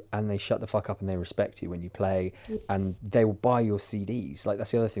go to, and they shut the fuck up and they respect you when you play, and they will buy your CDs. Like,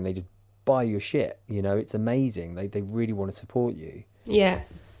 that's the other thing, they just buy your shit. You know, it's amazing. They really want to support you. Yeah,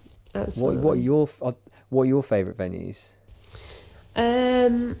 absolutely. What are your favourite venues?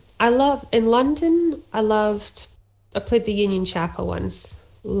 I love in London. I played the Union Chapel once.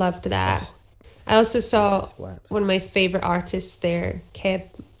 Loved that. Oh, I also saw Jesus wept. one of my favorite artists there, Keb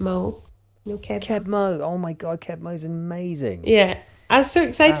Mo. No Keb. Keb Mo. Oh my god, Keb Mo's amazing. Yeah, I was so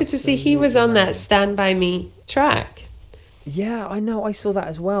excited to see he was on that Stand By Me track. Yeah, I know. I saw that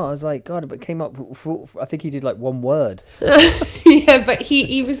as well. I was like, God, but it came up. I think he did like one word. Yeah, but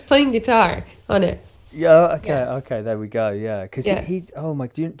he was playing guitar on it. Yeah. Okay. There we go. Yeah, because he. Oh my.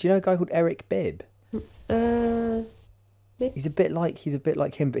 Do you know a guy called Eric Bibb? He's a bit like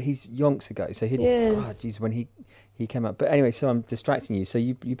him, but he's yonks ago. So God, geez, when he came up. But anyway, so I'm distracting you. So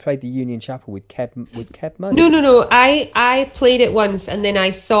you played the Union Chapel with Keb Mo? No. I played it once, and then I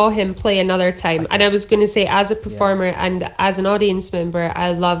saw him play another time. Okay. And I was going to say, as a performer and as an audience member,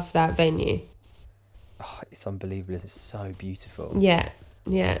 I love that venue. Oh, it's unbelievable. It's so beautiful. Yeah.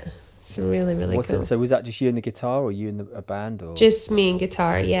 It's really, really cool. So was that just you and the guitar, or you and a band, or just me and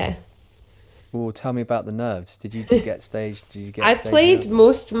guitar? Yeah. Well, tell me about the nerves. Did you get stage? I played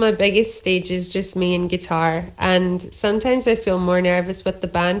most of my biggest stages just me and guitar, and sometimes I feel more nervous with the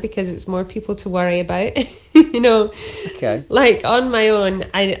band because it's more people to worry about. You know. Okay. Like on my own,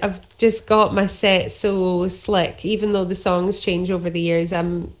 I've just got my set so slick. Even though the songs change over the years,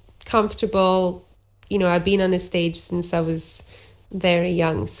 I'm comfortable. You know, I've been on a stage since I was very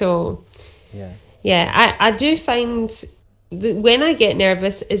young, so yeah. I do find. When I get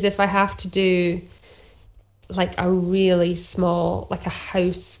nervous is if I have to do like a really small, like a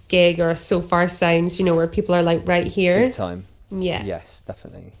house gig or a So Far Sounds, you know, where people are like right here. Big time. Yeah. Yes,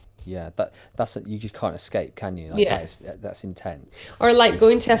 definitely. Yeah, that's you just can't escape, can you? Like, yeah. That's intense. Or like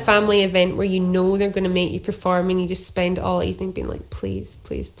going to a family event where you know they're going to make you perform, and you just spend all evening being like, please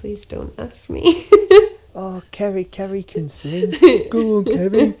don't ask me. Oh, Kerri can sing. Go on,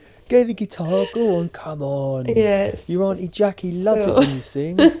 Kerri. Get the guitar, go on, come on. Yes. Your Auntie Jackie loves it when you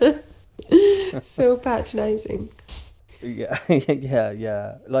sing. So patronising.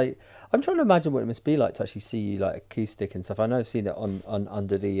 Yeah. Like, I'm trying to imagine what it must be like to actually see you like acoustic and stuff. I know I've seen it on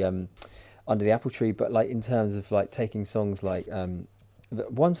under the apple tree, but like in terms of like taking songs like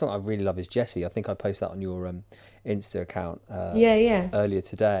one song I really love is Jessie. I think I posted that on your Insta account earlier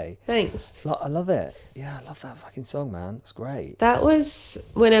today. Thanks. I love it. Yeah, I love that fucking song, man. It's great. That was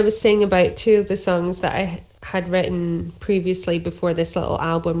when I was saying about two of the songs that I had written previously before this little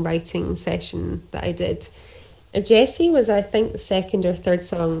album writing session that I did. Jessie was, I think, the second or third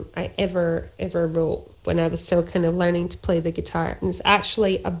song I ever wrote when I was still kind of learning to play the guitar. And it's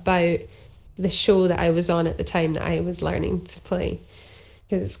actually about the show that I was on at the time that I was learning to play.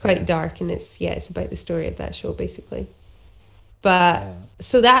 Because it's quite dark, and it's about the story of that show, basically. But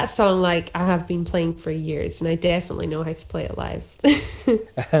so that song, like, I have been playing for years, and I definitely know how to play it live.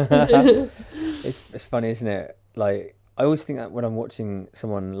 It's funny, isn't it? Like, I always think that when I'm watching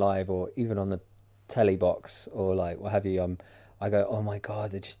someone live, or even on the telly box, or like what have you, I go, oh my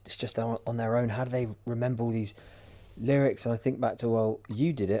god, it's just on their own. How do they remember all these lyrics? And I think back to, well,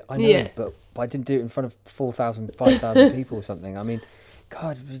 you did it, I know, but I didn't do it in front of 4,000, 5,000 people or something. I mean,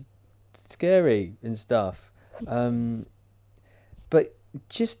 God, it was scary and stuff. But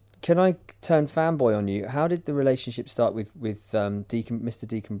just, can I turn fanboy on you? How did the relationship start with Mr.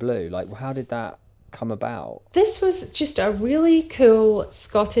 Deacon Blue? Like, how did that come about? This was just a really cool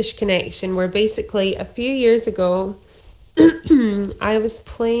Scottish connection where basically a few years ago I was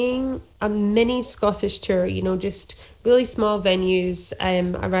playing a mini Scottish tour, you know, just really small venues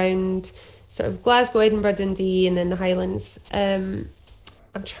around sort of Glasgow, Edinburgh, Dundee, and then the Highlands.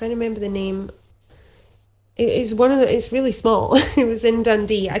 I'm trying to remember the name. It's really small. It was in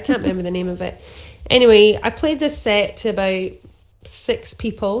Dundee. I can't remember the name of it. Anyway, I played this set to about 6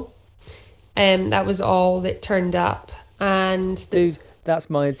 people. That was all that turned up. And dude, that's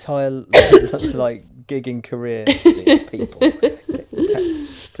my entire like gigging career. 6 people.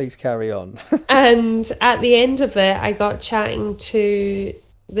 Please carry on. And at the end of it, I got chatting to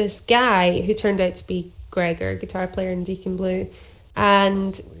this guy who turned out to be Gregor, guitar player in Deacon Blue.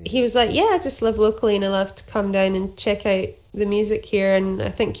 And he was like, yeah, I just live locally and I love to come down and check out the music here, and I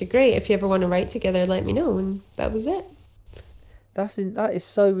think you're great. If you ever want to write together, let me know. And that was it. That is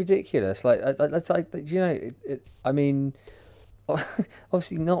so ridiculous. Like, that's like, you know, I mean,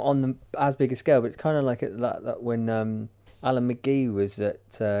 obviously not on as big a scale, but it's kind of like that when Alan McGee was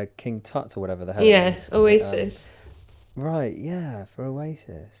at King Tut or whatever the hell. Yeah, Oasis. Right, yeah, for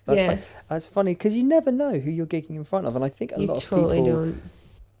Oasis. Yeah, That's funny because you never know who you're gigging in front of, and I think a you lot of totally people, don't.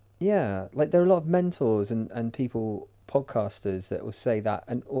 yeah, like there are a lot of mentors and people, podcasters that will say that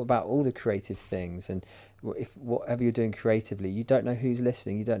and all about all the creative things, and if whatever you're doing creatively, you don't know who's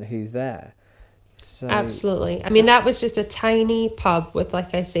listening, you don't know who's there. So, Absolutely. I mean, that was just a tiny pub with,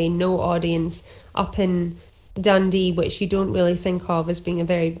 like I say, no audience up in Dundee, which you don't really think of as being a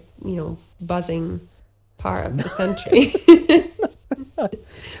very, buzzing part of the country. no,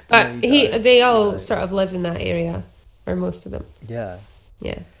 But you don't. they all No, sort of live in that area, or most of them. yeah.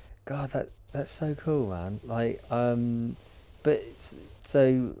 Yeah. God, that's so cool, man. Like, but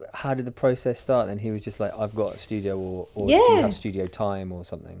so how did the process start? Then he was just like, I've got a studio, or do you Yeah. have studio time or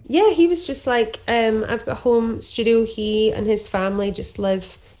something? Yeah, he was just like, I've got a home studio. He and his family just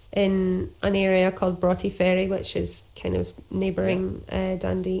live in an area called Broughty Ferry, which is kind of Yeah, neighbouring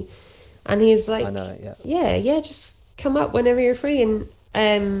Dundee. And he's I like, know it. Yeah, yeah, just come up whenever you're free. And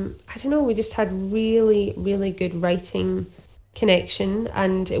I don't know, we just had really, really good writing connection.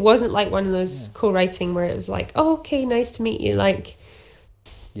 And it wasn't like one of those yeah, co-writing where it was like, oh, okay, nice to meet you. Like,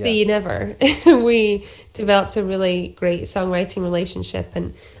 yeah. see you never. We developed a really great songwriting relationship.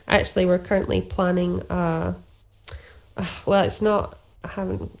 And actually, we're currently planning, well, it's not, I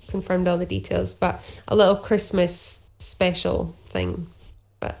haven't confirmed all the details, but a little Christmas special thing.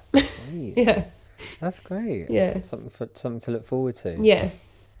 But Sweet. yeah, That's great. yeah, Something to look forward to. yeah,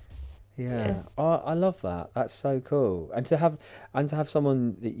 yeah, Yeah, I love that. That's so cool. And to have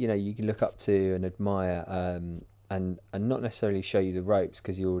someone that you can look up to and admire, and not necessarily show you the ropes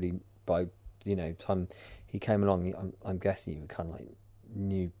because you already by time he came along. I'm guessing you kind of like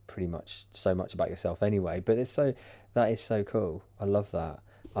knew pretty much so much about yourself anyway. But that is so cool. I love that.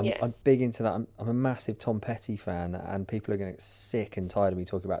 yeah, I'm big into that. I'm a massive Tom Petty fan, and people are getting sick and tired of me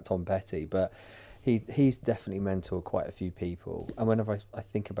talking about Tom Petty, but he's definitely mentored quite a few people. And whenever I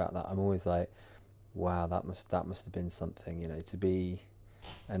think about that, I'm always like, wow, that must have been something, to be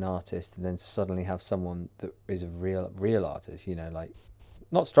an artist and then suddenly have someone that is a real artist, like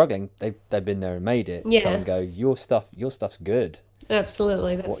not struggling. They've been there and made it. Come yeah, and go. Your stuff's good.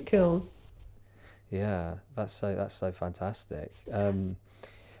 absolutely. That's What? cool. Yeah, that's so fantastic.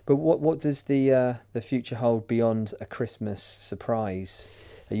 But what does the future hold beyond a Christmas surprise?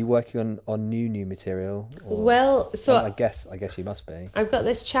 Are you working on new material, or Well, I so guess you must be. I've got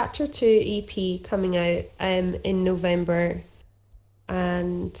this Chapter 2 EP coming out in November,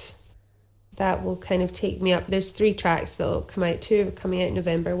 and that will kind of take me up. There's 3 tracks that'll come out. 2 are coming out in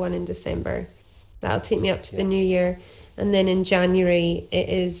November, 1 in December. That'll take me up to the Yeah, new year, and then in January it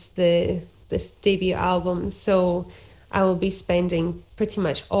is this debut album. So I will be spending pretty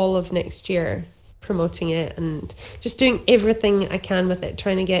much all of next year promoting it and just doing everything I can with it,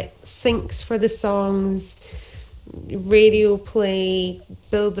 trying to get syncs for the songs, radio play,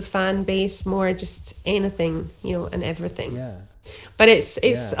 build the fan base more, just anything, and everything. yeah, But it's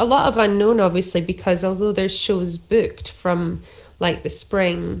yeah, a lot of unknown, obviously, because although there's shows booked from like the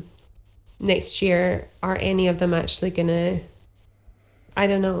spring next year, are any of them actually gonna, I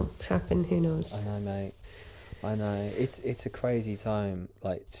don't know, happen? Who I knows? know, mate. I know. It's a crazy time,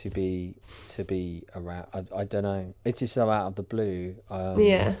 like to be around. I don't know. It's just so out of the blue.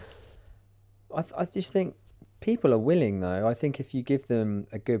 Yeah, I just think people are willing though. I think if you give them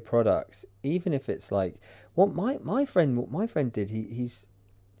a good product, even if it's like what my friend did, he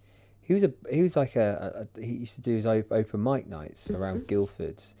was like he used to do his open mic nights around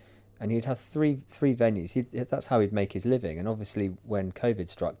Guildford, and he'd have three venues. That's how he'd make his living. And obviously, when COVID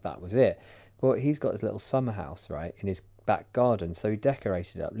struck, that was it. But he's got his little summer house right in his back garden, so he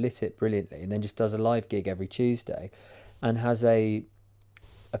decorated it up, lit it brilliantly, and then just does a live gig every Tuesday, and has a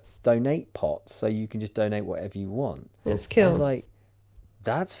donate pot, so you can just donate whatever you want. that's I was cool. like,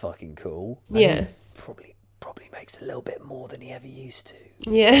 that's fucking cool, and he Yeah, probably makes a little bit more than he ever used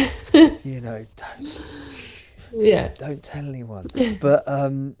to. yeah, Don't yeah, don't tell anyone. But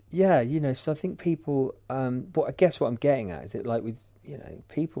yeah, so I think people, what I guess what I'm getting at is it like with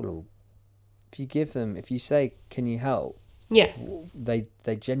people will, if you say can you help, yeah,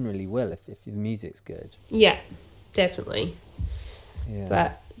 they generally will if the music's good. yeah, definitely. Yeah,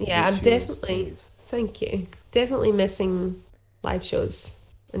 But yeah, I'm which yours definitely, is. thank you, definitely missing live shows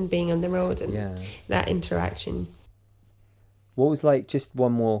and being on the road and Yeah. that interaction. What was like, just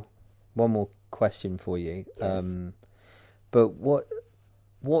one more question for you. Yeah. But what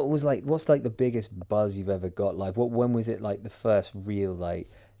was like, what's like the biggest buzz you've ever got? Like when was it like the first real like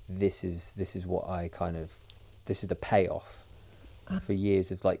this is what I kind of, this is the payoff for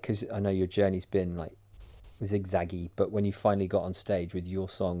years of like, because I know your journey's been like zigzaggy, but when you finally got on stage with your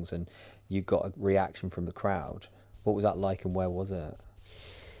songs and you got a reaction from the crowd, What was that like, and where was it?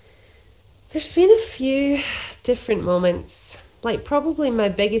 There's been a few different moments. Like, probably my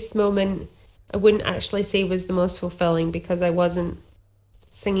biggest moment, I wouldn't actually say was the most fulfilling because I wasn't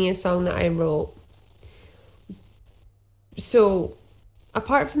singing a song that I wrote. So,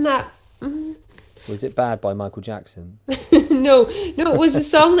 apart from that, Was it Bad by Michael Jackson? no, it was a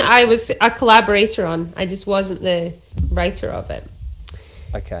song that I was a collaborator on. I just wasn't the writer of it.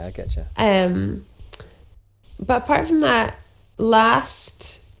 Okay, I get you. But apart from that,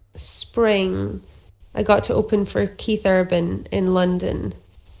 last spring, I got to open for Keith Urban in London.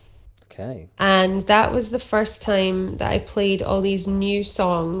 Okay. And that was the first time that I played all these new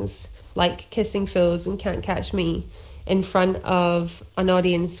songs like Kissing Fools and Can't Catch Me in front of an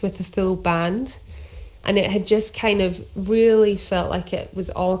audience with a full band. And it had just kind of really felt like it was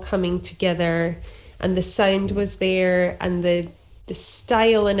all coming together, and the sound was there, and the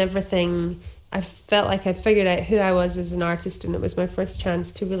style and everything. I felt like I figured out who I was as an artist, and it was my first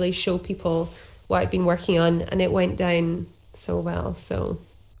chance to really show people what I'd been working on, and it went down so well. So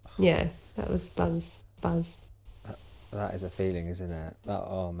yeah, that was buzz. That is a feeling, isn't it?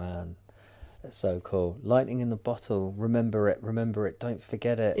 Oh man, that's so cool. Lightning in the bottle. Remember it. Don't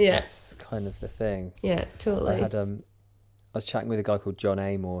forget it. Yeah, that's kind of the thing. Yeah, totally. I was chatting with a guy called John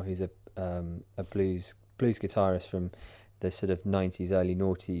Amor, who's a blues guitarist from the sort of 90s, early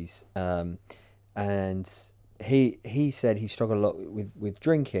noughties, and he said he struggled a lot with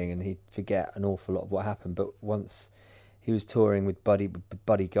drinking, and he'd forget an awful lot of what happened. But once he was touring with Buddy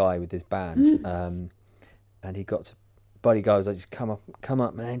Guy with his band, and he got to Buddy Guy was like, just come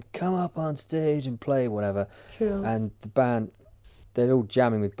up, man, come up on stage and play whatever. True. And the band, they're all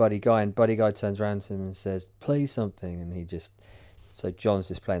jamming with Buddy Guy, and Buddy Guy turns around to him and says, play something, and so John's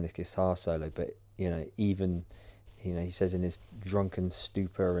just playing this guitar solo, but he says in his drunken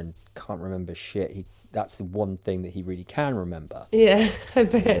stupor and can't remember shit, that's the one thing that he really can remember. Yeah, I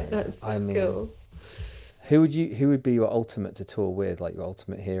bet. That's cool. Who would be your ultimate to tour with, like your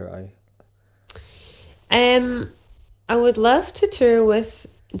ultimate hero? I would love to tour with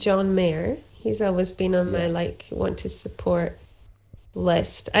John Mayer. He's always been on my want to support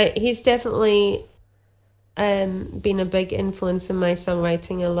list. He's definitely been a big influence in my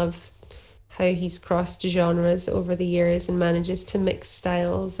songwriting. I love how he's crossed genres over the years and manages to mix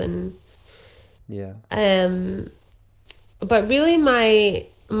styles and but really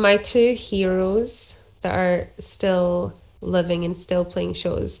my two heroes that are still living and still playing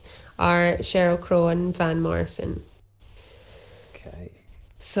shows are Sheryl Crow and Van Morrison. Okay.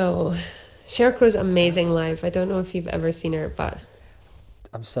 So Sheryl Crow's amazing live. I don't know if you've ever seen her, but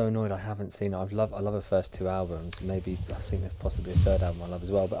I'm so annoyed I haven't seen her. I love her first two albums. Maybe I think there's possibly a third album I love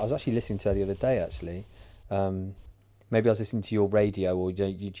as well. But I was actually listening to her the other day. Actually, maybe I was listening to your radio, or do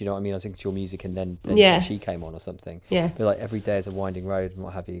you know what I mean? I was listening to your music, and then she came on or something. Yeah. But like Every Day is a Winding Road and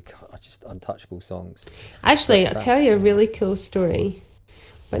what have you, just untouchable songs. Actually, I'll tell you a really cool story.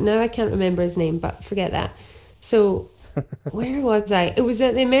 But now I can't remember his name. But forget that. So. Where was I? It was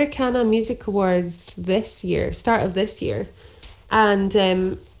at the Americana Music Awards start of this year.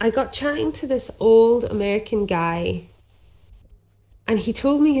 And I got chatting to this old American guy, and he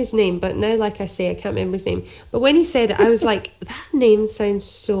told me his name, but now, like I say, I can't remember his name. But when he said it, I was like, that name sounds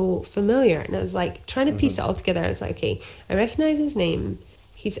so familiar. And I was like, trying to piece it all together. I was like, okay, I recognize his name.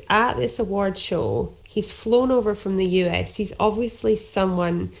 He's at this award show. He's flown over from the US. He's obviously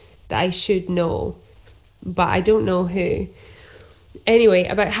someone that I should know, but I don't know who. Anyway,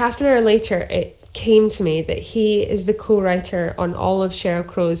 about half an hour later, it came to me that he is the co-writer on all of Sheryl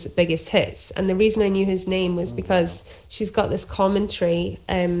Crow's biggest hits. And the reason I knew his name was because she's got this commentary,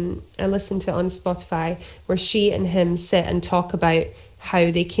 I listened to it on Spotify, where she and him sit and talk about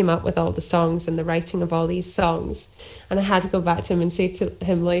how they came up with all the songs and the writing of all these songs. And I had to go back to him and say to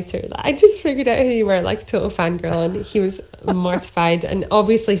him later that I just figured out who you were, like a total fangirl. And he was mortified and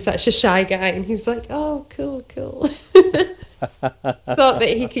obviously such a shy guy. And he was like, oh, cool. Thought that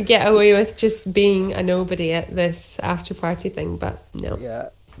he could get away with just being a nobody at this after party thing, but no. Yeah.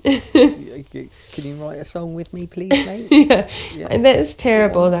 Can you write a song with me, please, mate? Yeah. And that's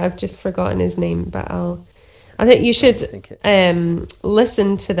terrible that I've just forgotten his name, but I think you should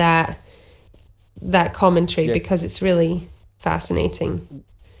listen to that commentary because it's really fascinating.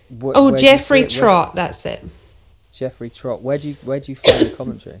 Jeffrey Trott, that's it. Jeffrey Trott. Where do you find the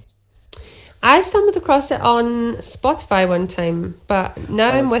commentary? I stumbled across it on Spotify one time, but now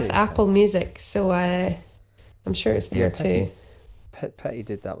I'm with Apple Music, so I'm sure it's there too. Petty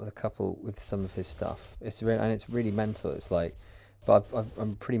did that with some of his stuff. It's really mental. It's like But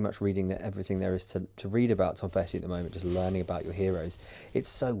I'm pretty much reading everything there is to read about Tom Petty at the moment, just learning about your heroes. It's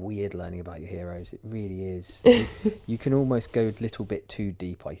so weird learning about your heroes. It really is. You can almost go a little bit too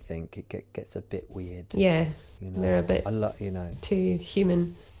deep, I think. It gets a bit weird. Yeah, you know? they're a bit too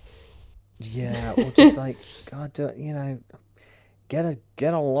human. Yeah, or just like, God, get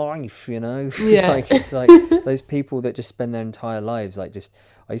a life, Yeah. It's like those people that just spend their entire lives, I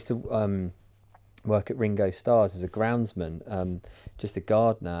used to work at Ringo Starr's as a groundsman, just a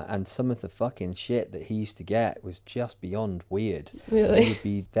gardener, and some of the fucking shit that he used to get was just beyond weird. Really? He would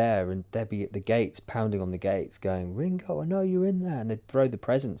be there and they'd be at the gates, pounding on the gates, going, Ringo, I know you're in there, and they'd throw the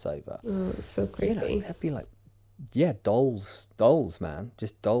presents over. Oh, it's so creepy. They'd be like, dolls, man,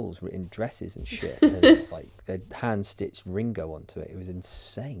 just dolls in dresses and shit. And, like, they'd hand stitched Ringo onto it. It was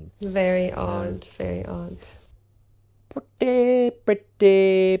insane. Very odd, very odd. Pretty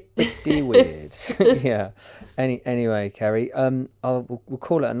weird. Yeah. Anyway, Kerri, we'll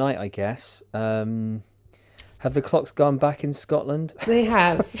call it a night, I guess. Have the clocks gone back in Scotland? They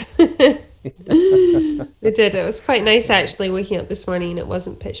have. They did. It was quite nice actually waking up this morning and it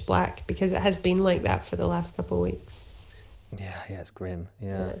wasn't pitch black, because it has been like that for the last couple of weeks. Yeah, it's grim.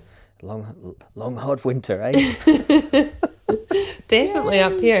 Yeah. Long hard winter, eh? Definitely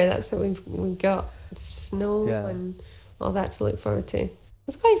up here. That's what we've got. Snow and all that to look forward to.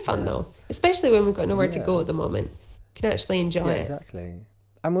 It's quite fun though, especially when we've got nowhere to go at the moment. You can actually enjoy it. Exactly.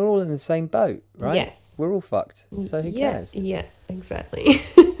 And we're all in the same boat, right? Yeah. We're all fucked. So who cares? Yeah, exactly.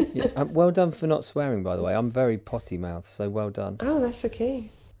 Well done for not swearing, by the way. I'm very potty mouthed, so well done. Oh, that's okay.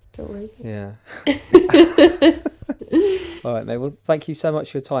 Don't worry. Yeah. All right, mate. Well, thank you so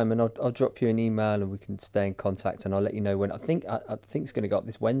much for your time, and I'll drop you an email, and we can stay in contact, and I'll let you know when. I think it's going to go up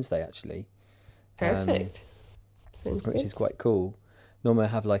this Wednesday, actually. Perfect. Which is quite cool. Normally I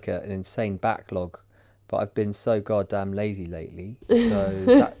have like an insane backlog, but I've been so goddamn lazy lately.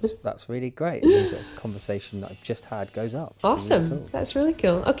 So that's really great. It means that a conversation that I've just had goes up. Awesome. Really cool. That's really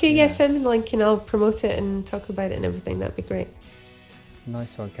cool. Okay, yeah, send me the link and I'll promote it and talk about it and everything. That'd be great.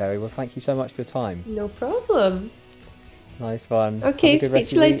 Nice one, Kerri. Well, thank you so much for your time. No problem. Nice one. Okay, speak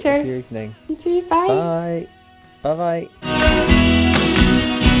to you later. Your evening. You too. Bye. Bye. Bye-bye.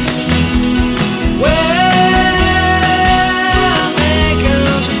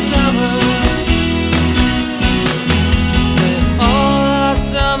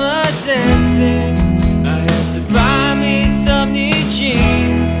 Dancing, I had to buy me some new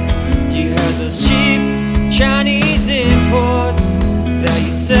jeans. You had those cheap Chinese imports that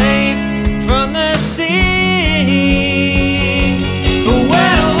you said